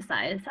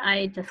exercise,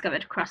 I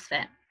discovered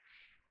CrossFit.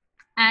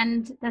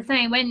 And there's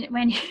something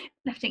when you're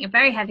lifting a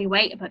very heavy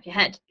weight above your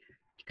head,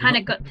 you kind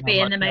of got to be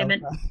in the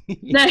moment.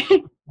 No,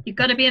 you've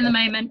got to be in the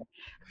moment.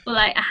 Or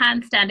like a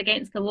handstand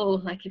against the wall,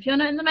 like if you're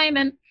not in the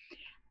moment.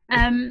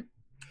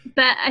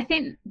 But I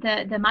think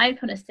the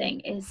mindfulness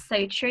thing is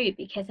so true,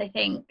 because I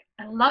think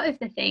a lot of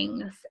the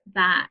things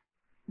that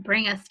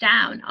bring us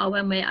down are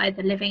when we're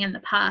either living in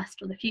the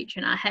past or the future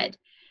in our head,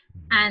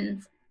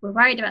 and we're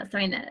worried about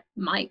something that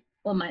might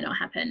or might not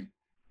happen,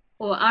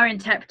 or our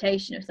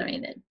interpretation of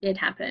something that did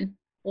happen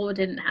or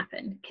didn't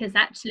happen, because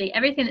actually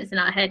everything that's in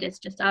our head is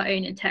just our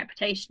own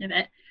interpretation of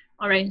it,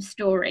 our own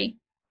story,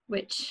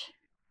 which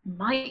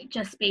might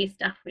just be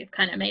stuff we've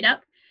kind of made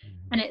up.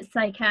 And it's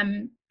like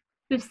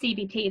with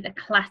CBT, the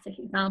classic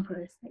example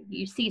is that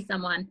you see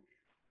someone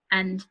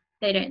and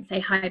they don't say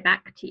hi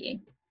back to you,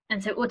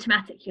 and so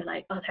automatically you're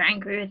like, oh, they're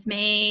angry with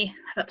me,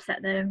 I've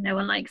upset them, no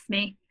one likes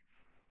me.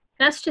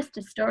 That's just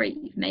a story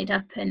you've made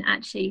up, and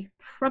actually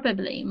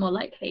probably more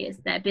likely is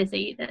they're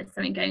busy, there's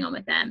something going on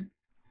with them,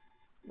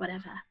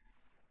 whatever.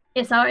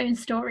 It's our own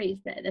stories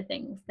that are the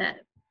things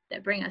that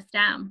bring us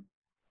down.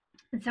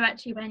 And so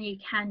actually when you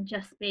can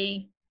just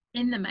be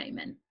in the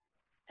moment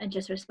and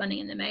just responding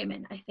in the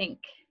moment, I think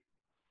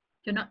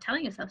you're not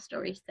telling yourself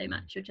stories so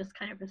much, you're just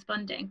kind of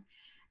responding.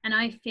 And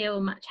I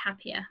feel much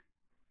happier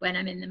when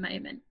I'm in the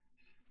moment.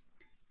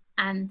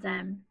 And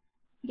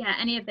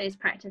any of those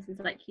practices,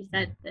 like you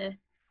said,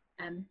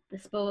 the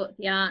sport,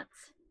 the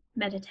arts,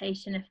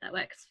 meditation, if that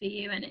works for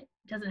you, and it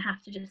doesn't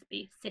have to just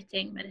be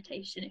sitting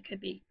meditation, it could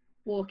be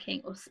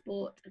walking or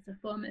sport as a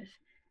form of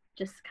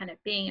just kind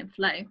of being in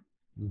flow.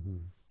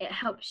 It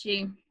helps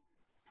you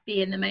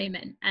be in the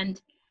moment,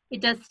 and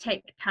it does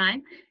take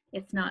time.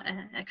 It's not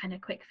a kind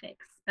of quick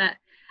fix, but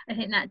I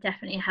think that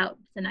definitely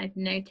helps. And I've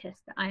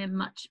noticed that I am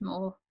much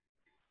more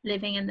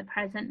living in the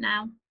present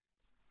now,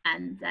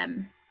 and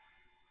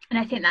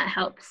I think that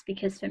helps,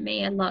 because for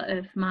me, a lot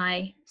of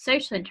my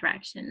social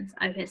interactions,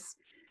 I was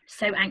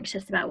so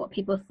anxious about what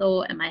people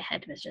thought, and my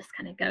head was just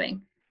kind of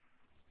going.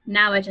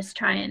 Now I just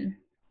try and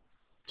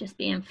just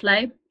be in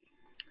flow,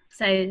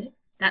 so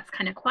that's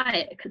kind of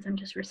quiet because I'm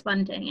just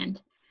responding,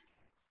 and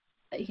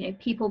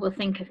people will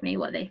think of me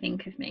what they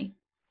think of me.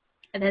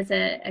 And there's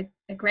a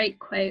great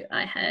quote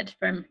I heard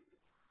from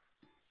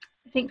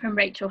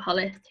Rachel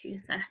Hollis,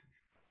 who's a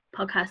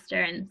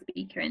podcaster and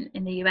speaker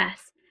in the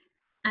US,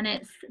 and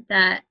it's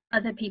that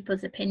other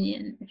people's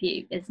opinion of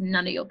you is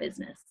none of your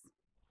business.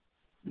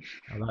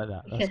 I like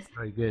that. That's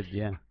very good.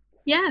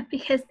 Yeah,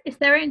 because it's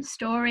their own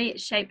story,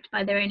 it's shaped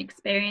by their own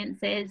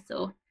experiences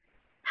or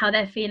how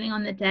they're feeling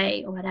on the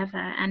day or whatever,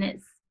 and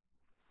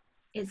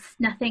it's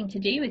nothing to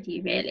do with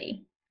you,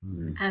 really.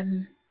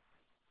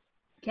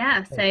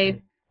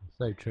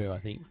 So true. I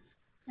think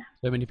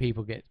so many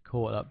people get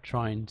caught up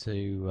trying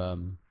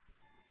to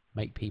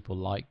make people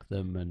like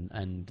them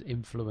and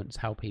influence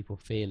how people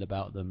feel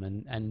about them,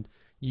 and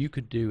you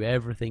could do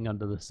everything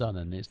under the sun,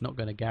 and it's not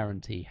going to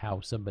guarantee how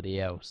somebody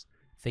else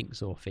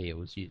thinks or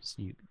feels.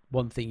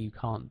 One thing you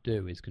can't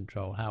do is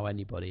control how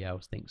anybody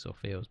else thinks or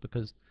feels,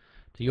 because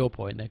to your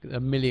point, there are a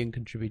million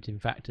contributing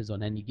factors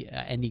on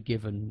any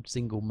given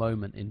single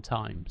moment in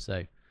time.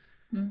 So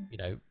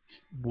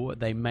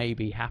they may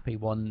be happy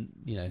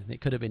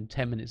it could have been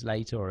 10 minutes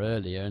later or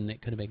earlier, and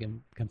it could have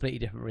been a completely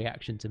different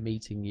reaction to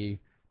meeting you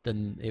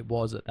than it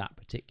was at that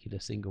particular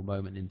single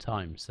moment in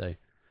time. So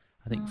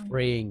I think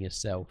freeing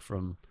yourself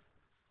from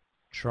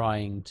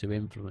trying to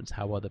influence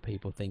how other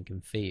people think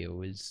and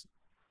feel is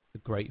a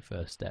great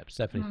first step. It's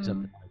definitely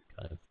something I've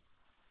kind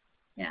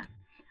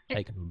of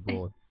taken on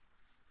board.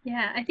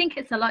 I think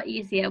it's a lot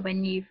easier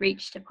when you've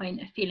reached a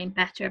point of feeling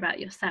better about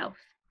yourself,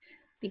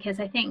 because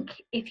I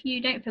think if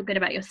you don't feel good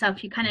about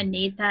yourself, you kind of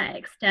need that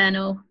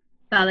external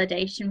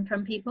validation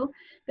from people.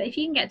 But if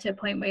you can get to a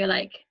point where you're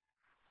like,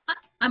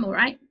 I'm all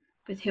right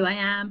with who I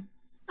am,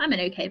 I'm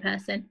an okay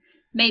person,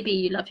 maybe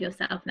you love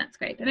yourself and that's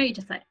great, but maybe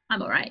just like,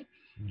 I'm all right,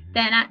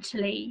 then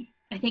actually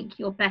I think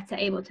you're better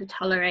able to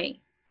tolerate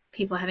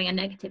people having a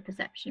negative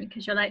perception,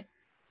 because you're like,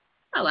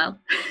 oh well,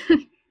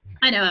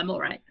 I know I'm all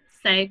right.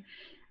 So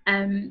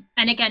and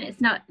again,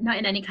 it's not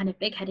in any kind of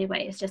big-headed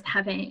way, it's just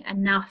having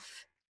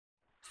enough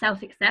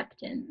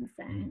self-acceptance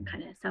and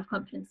kind of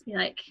self-confidence to be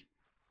like,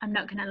 I'm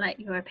not going to let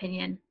your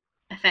opinion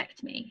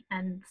affect me.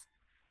 And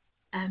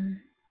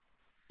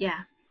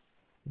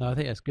no, I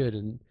think that's good.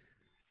 And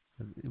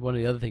one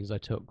of the other things I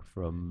took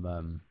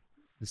from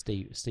the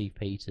Steve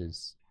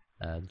Peters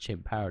the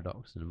chimp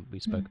paradox, and we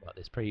spoke about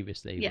this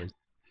previously,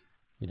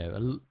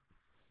 was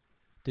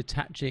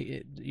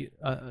detaching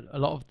a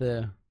lot of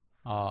the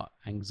our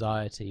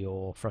anxiety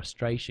or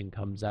frustration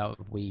comes out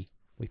of we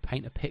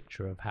paint a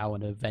picture of how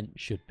an event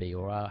should be,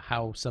 or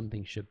how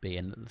something should be,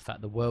 and the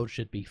fact the world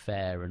should be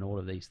fair and all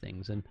of these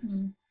things.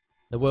 And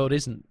the world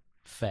isn't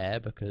fair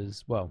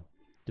because, well,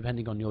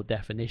 depending on your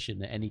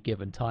definition at any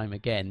given time,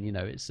 again, you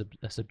know, it's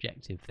a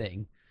subjective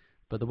thing,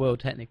 but the world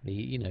technically,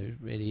 you know,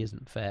 really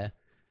isn't fair.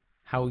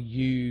 How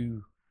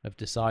you have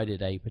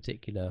decided a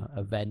particular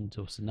event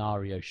or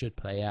scenario should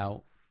play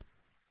out,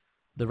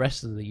 the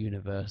rest of the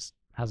universe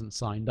hasn't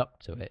signed up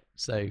to it.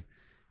 So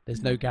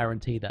there's no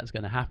guarantee that's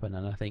going to happen.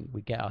 And I think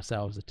we get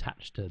ourselves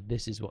attached to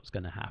this is what's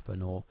going to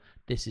happen, or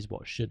this is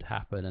what should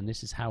happen, and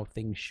this is how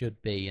things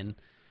should be. And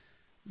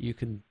you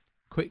can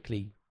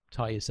quickly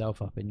tie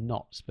yourself up in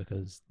knots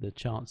because the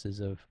chances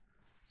of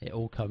it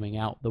all coming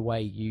out the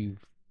way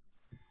you've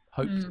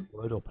hoped it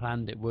would, or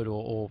planned it would,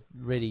 or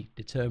really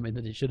determined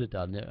that it should have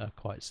done it are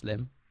quite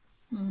slim.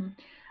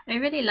 I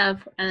really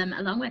love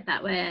along with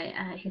that where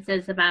he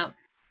says about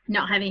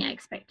not having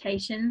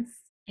expectations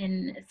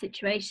in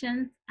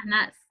situations, and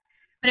that's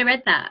when I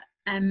read that,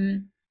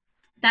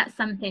 that's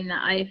something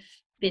that I've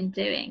been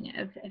doing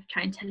of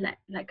trying to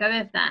let go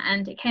of that.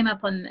 And it came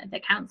up on the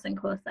counseling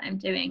course that I'm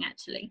doing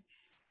actually.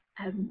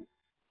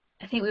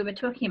 I think we were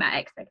talking about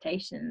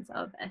expectations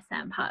of a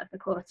certain part of the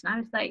course, and I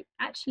was like,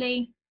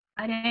 actually,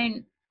 I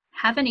don't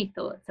have any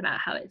thoughts about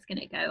how it's going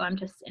to go. I'm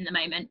just in the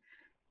moment,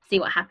 see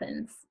what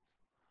happens.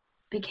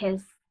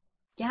 Because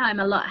yeah, I'm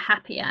a lot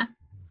happier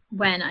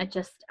when I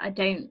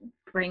don't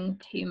bring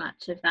too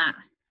much of that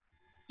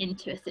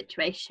into a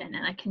situation,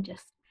 and I can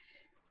just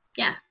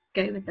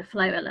go with the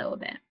flow a little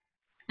bit.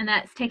 And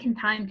that's taken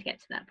time to get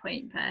to that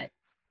point, but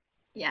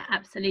yeah,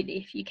 absolutely,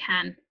 if you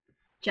can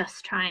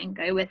just try and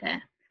go with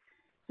it,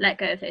 let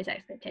go of those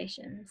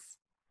expectations.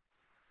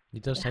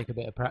 It does take a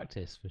bit of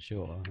practice for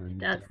sure. And, it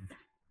does.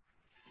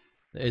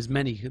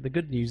 The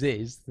good news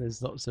is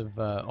there's lots of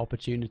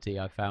opportunity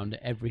I found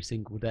every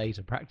single day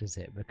to practice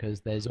it,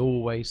 because there's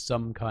always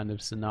some kind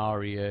of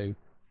scenario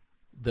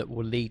that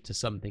will lead to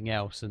something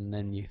else, and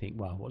then you think,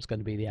 well, what's going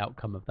to be the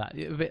outcome of that?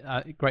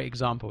 A great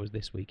example was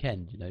this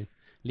weekend, you know,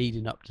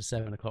 leading up to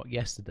 7 o'clock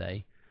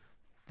yesterday,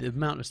 the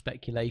amount of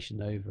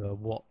speculation over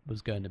what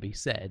was going to be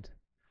said,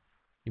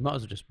 you might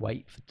as well just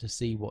wait to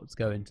see what's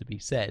going to be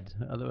said.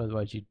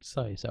 Otherwise you'd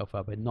tie yourself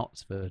up in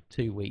knots for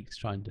 2 weeks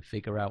trying to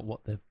figure out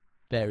what the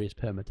various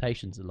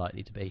permutations are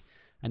likely to be,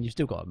 and you've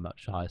still got a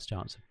much higher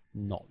chance of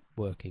not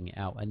working it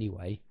out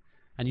anyway,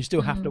 and you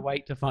still have to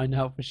wait to find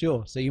out for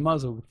sure. So you might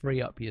as well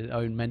free up your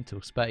own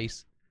mental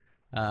space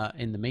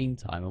in the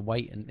meantime and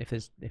wait. And if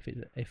it's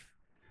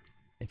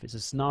a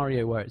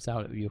scenario where it's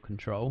out of your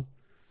control,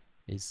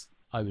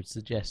 I would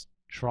suggest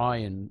try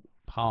and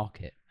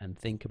park it and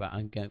think about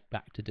and go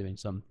back to doing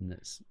something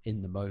that's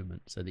in the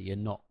moment, so that you're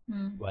not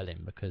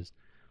dwelling, because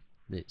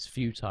it's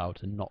futile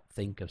to not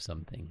think of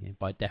something.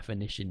 By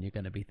definition, you're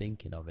going to be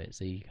thinking of it.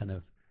 So you kind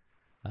of,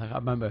 I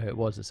remember who it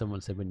was that someone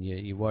said, when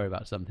you worry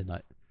about something,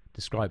 like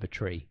describe a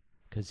tree,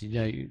 because you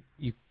know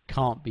you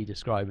can't be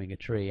describing a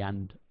tree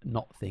and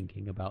not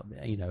thinking about,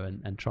 you know,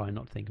 and try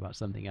not to think about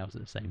something else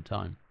at the same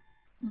time.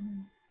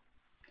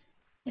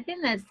 I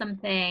think there's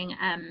something,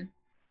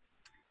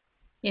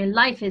 you know,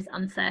 life is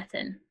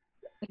uncertain,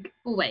 like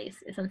always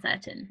it's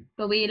uncertain,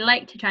 but we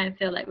like to try and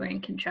feel like we're in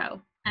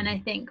control. And I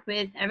think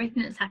with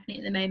everything that's happening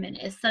at the moment,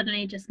 it's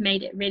suddenly just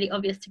made it really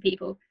obvious to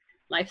people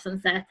life's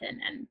uncertain,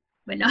 and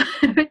we're not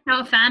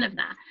a fan of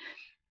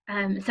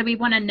that. So we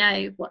want to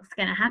know what's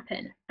going to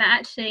happen. But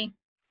actually,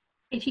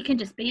 if you can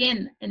just be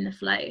in the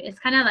flow, it's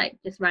kind of like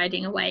just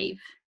riding a wave,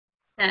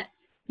 that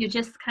you're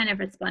just kind of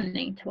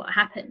responding to what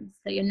happens.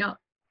 So you're not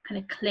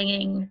kind of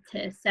clinging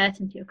to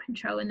certainty or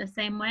control in the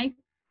same way.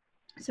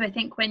 So I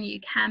think when you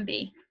can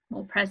be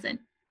more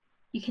present,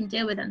 you can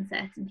deal with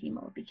uncertainty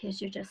more,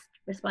 because you're just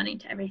responding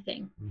to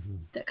everything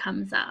that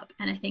comes up.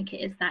 And I think it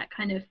is that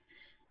kind of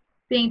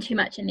being too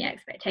much in the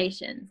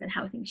expectations and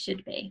how things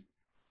should be,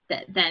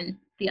 that then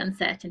the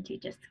uncertainty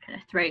just kind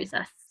of throws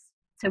us.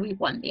 So we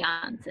want the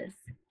answers.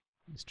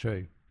 It's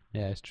true.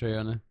 Yeah, it's true,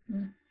 Anna.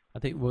 I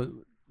think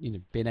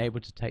being able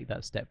to take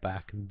that step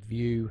back and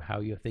view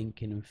how you're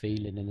thinking and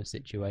feeling in a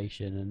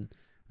situation,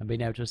 and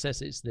being able to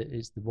assess it's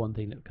the one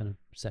thing that kind of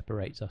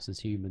separates us as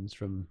humans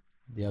from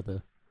the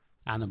other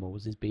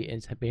animals, is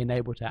being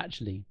able to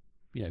actually,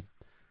 you know,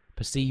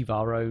 perceive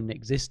our own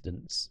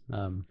existence,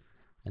 and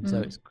so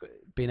it's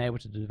being able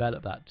to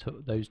develop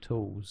those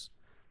tools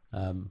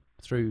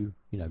through,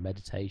 you know,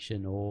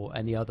 meditation or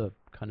any other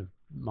kind of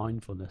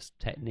mindfulness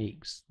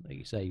techniques, like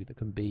you say, that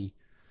can be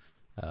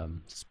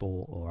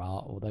sport or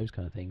art or those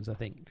kind of things. I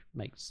think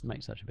makes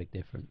such a big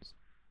difference.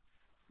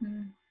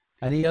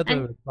 Any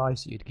other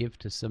advice you'd give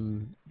to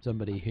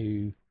somebody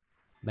who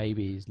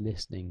maybe is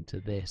listening to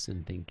this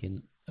and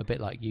thinking, a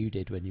bit like you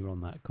did when you were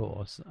on that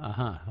course,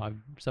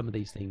 some of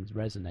these things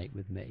resonate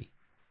with me?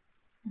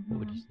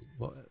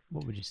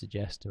 What would you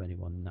suggest to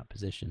anyone in that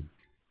position?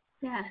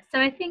 Yeah, so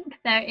I think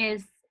there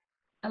is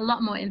a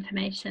lot more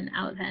information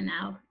out there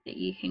now that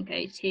you can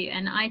go to,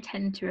 and I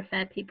tend to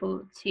refer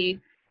people to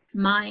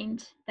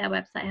Mind. Their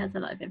website has a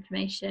lot of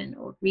information,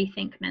 or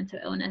Rethink Mental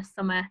Illness,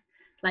 somewhere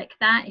like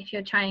that, if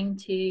you're trying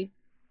to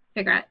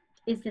figure out,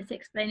 is this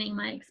explaining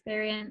my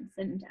experience?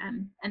 And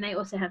they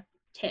also have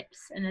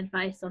tips and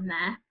advice on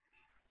there.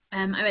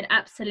 I would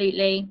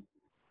absolutely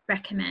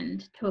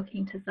recommend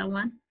talking to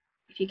someone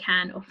if you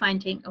can, or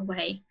finding a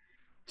way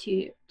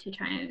to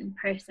try and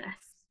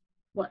process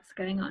what's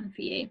going on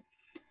for you.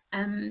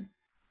 And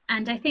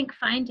I think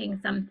finding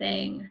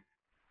something,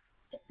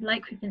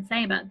 like we've been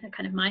saying about the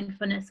kind of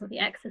mindfulness or the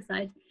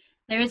exercise,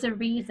 there is a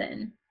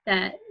reason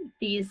that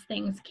these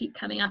things keep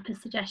coming up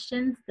as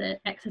suggestions, the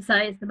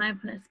exercise, the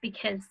mindfulness,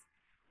 because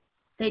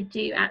they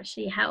do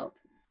actually help.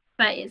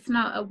 But it's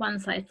not a one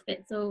size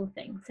fits all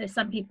thing. So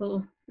some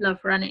people love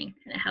running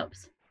and it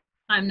helps.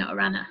 I'm not a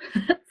runner.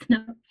 That's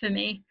not for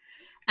me.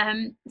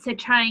 So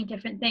trying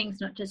different things,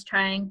 not just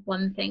trying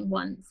one thing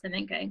once and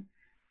then going,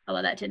 oh,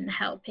 well, that didn't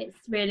help. It's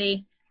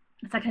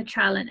like a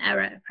trial and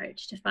error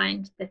approach to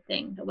find the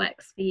thing that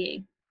works for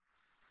you.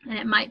 And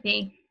it might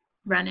be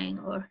running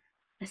or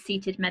a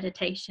seated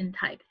meditation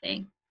type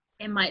thing.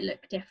 It might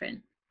look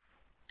different.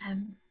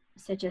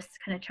 So just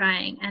kind of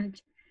trying.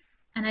 And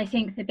I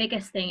think the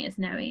biggest thing is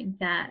knowing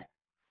that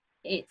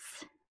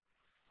it's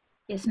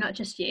not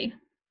just you.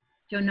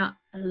 You're not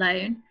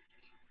alone.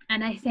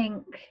 And I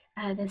think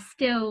there's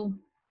still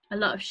a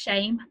lot of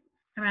shame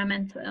around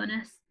mental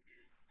illness.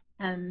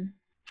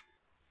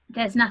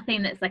 There's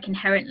nothing that's like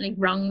inherently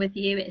wrong with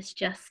you. It's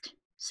just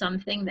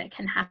something that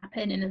can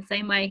happen, in the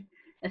same way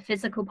a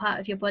physical part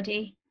of your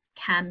body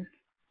can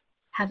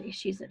have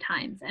issues at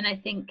times. And I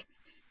think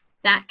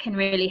that can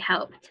really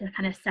help to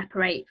kind of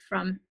separate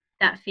from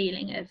that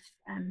feeling of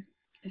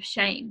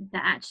shame,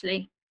 that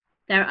actually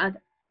there are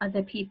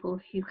other people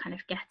who kind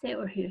of get it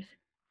or who've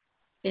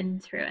been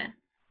through it,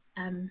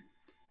 and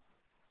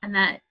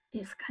that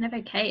it's kind of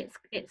okay.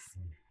 It's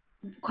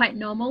quite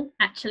normal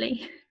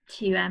actually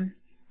to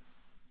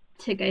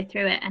go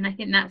through it. And I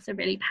think that's a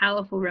really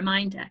powerful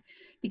reminder,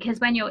 because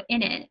when you're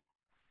in it,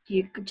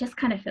 you just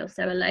kind of feel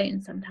so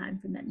alone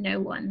sometimes, and that no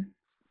one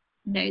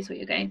knows what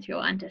you're going through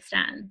or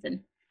understands, and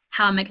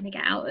how am I going to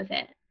get out of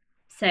it?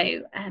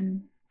 So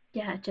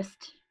yeah,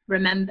 just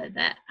remember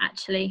that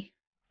actually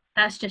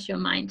that's just your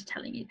mind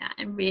telling you that,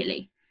 and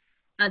really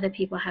other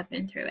people have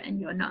been through it and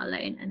you're not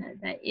alone, and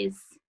that there is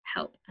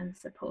help and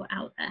support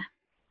out there.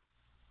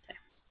 So.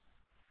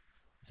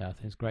 Yeah, I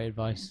think it's great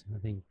advice. I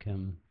think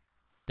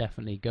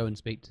definitely go and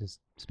speak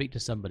to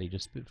somebody.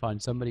 Just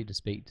find somebody to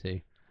speak to,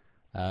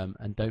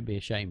 and don't be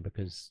ashamed,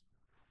 because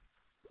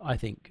I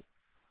think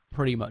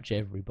pretty much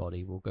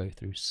everybody will go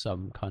through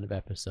some kind of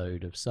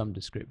episode of some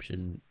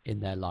description in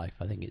their life.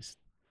 I think it's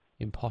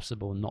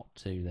impossible not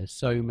to. There's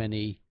so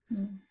many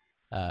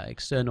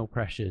external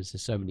pressures,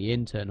 there's so many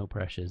internal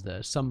pressures, that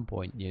at some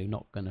point you're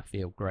not going to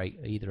feel great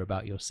either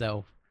about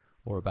yourself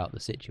or about the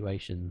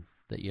situation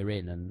that you're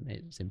in, and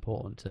it's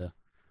important to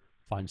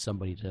find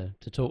somebody to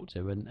talk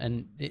to.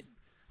 And it,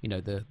 you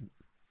know,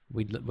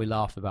 we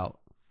laugh about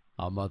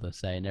our mother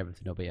saying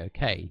everything will be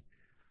okay.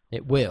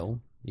 It will.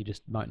 You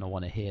just might not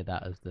want to hear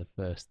that as the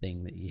first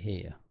thing that you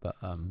hear, but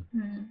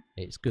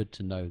it's good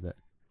to know that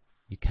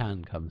you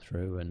can come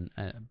through, and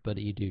but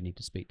you do need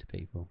to speak to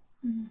people.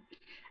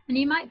 And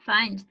you might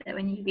find that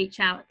when you reach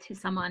out to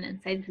someone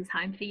and say, this is how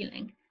I'm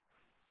feeling,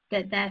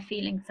 that they're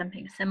feeling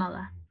something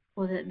similar,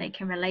 or that they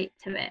can relate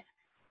to it.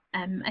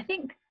 I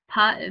think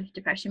part of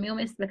depression, we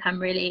almost become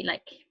really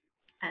like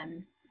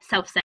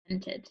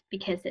self-centered,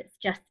 because it's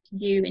just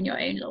you in your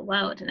own little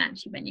world. And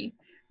actually when you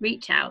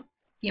reach out,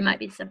 you might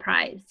be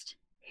surprised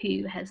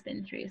who has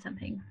been through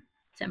something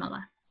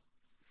similar.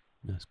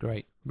 That's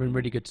great. Been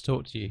really good to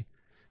talk to you.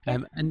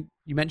 And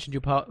you mentioned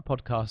your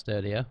podcast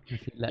earlier.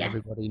 If you let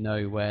everybody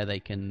know where they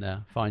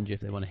can find you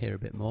if they want to hear a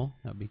bit more,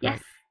 that would be great.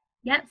 Yes.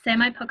 Yeah, so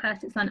my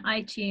podcast is on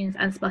iTunes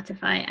and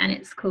Spotify, and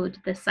it's called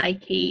the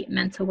Psyche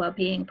Mental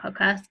Wellbeing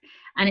Podcast,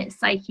 and it's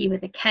Psyche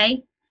with a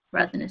K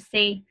rather than a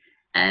C,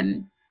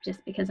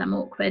 just because I'm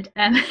awkward.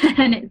 And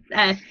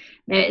it's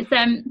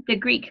the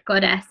Greek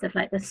goddess of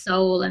like the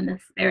soul and the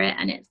spirit,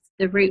 and it's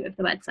the root of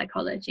the word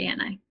psychology,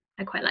 and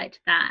I quite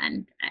liked that,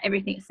 and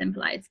everything is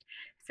symbolized.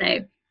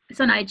 So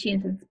it's on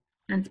iTunes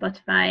and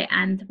Spotify,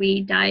 and we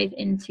dive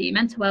into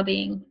mental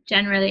wellbeing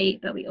generally,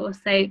 but we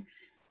also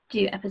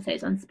do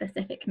episodes on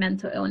specific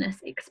mental illness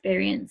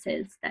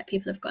experiences that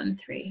people have gone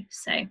through.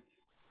 So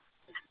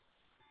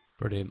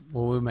brilliant.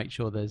 Well, we'll make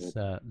sure there's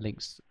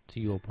links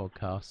to your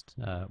podcast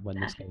when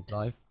this goes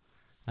live.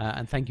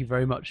 And thank you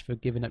very much for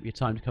giving up your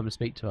time to come and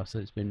speak to us.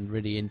 It's been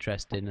really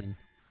interesting, and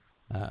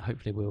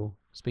hopefully we'll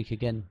speak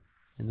again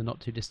in the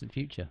not too distant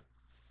future.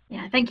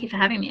 Yeah, thank you for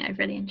having me. I've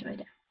really enjoyed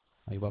it.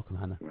 Oh, you're welcome,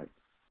 Hannah.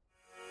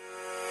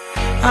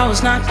 I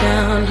was knocked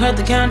down, heard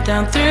the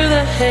countdown through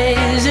the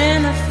haze,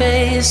 in the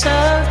face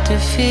of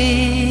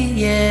defeat,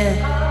 yeah.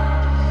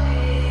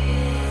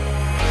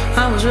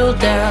 I was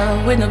ruled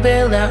out with no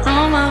bailout,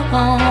 on my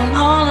own,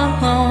 all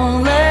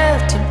alone,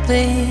 left to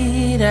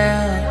bleed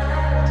out.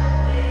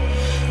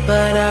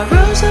 But I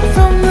rose up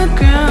from the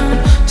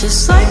ground,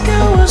 just like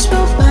I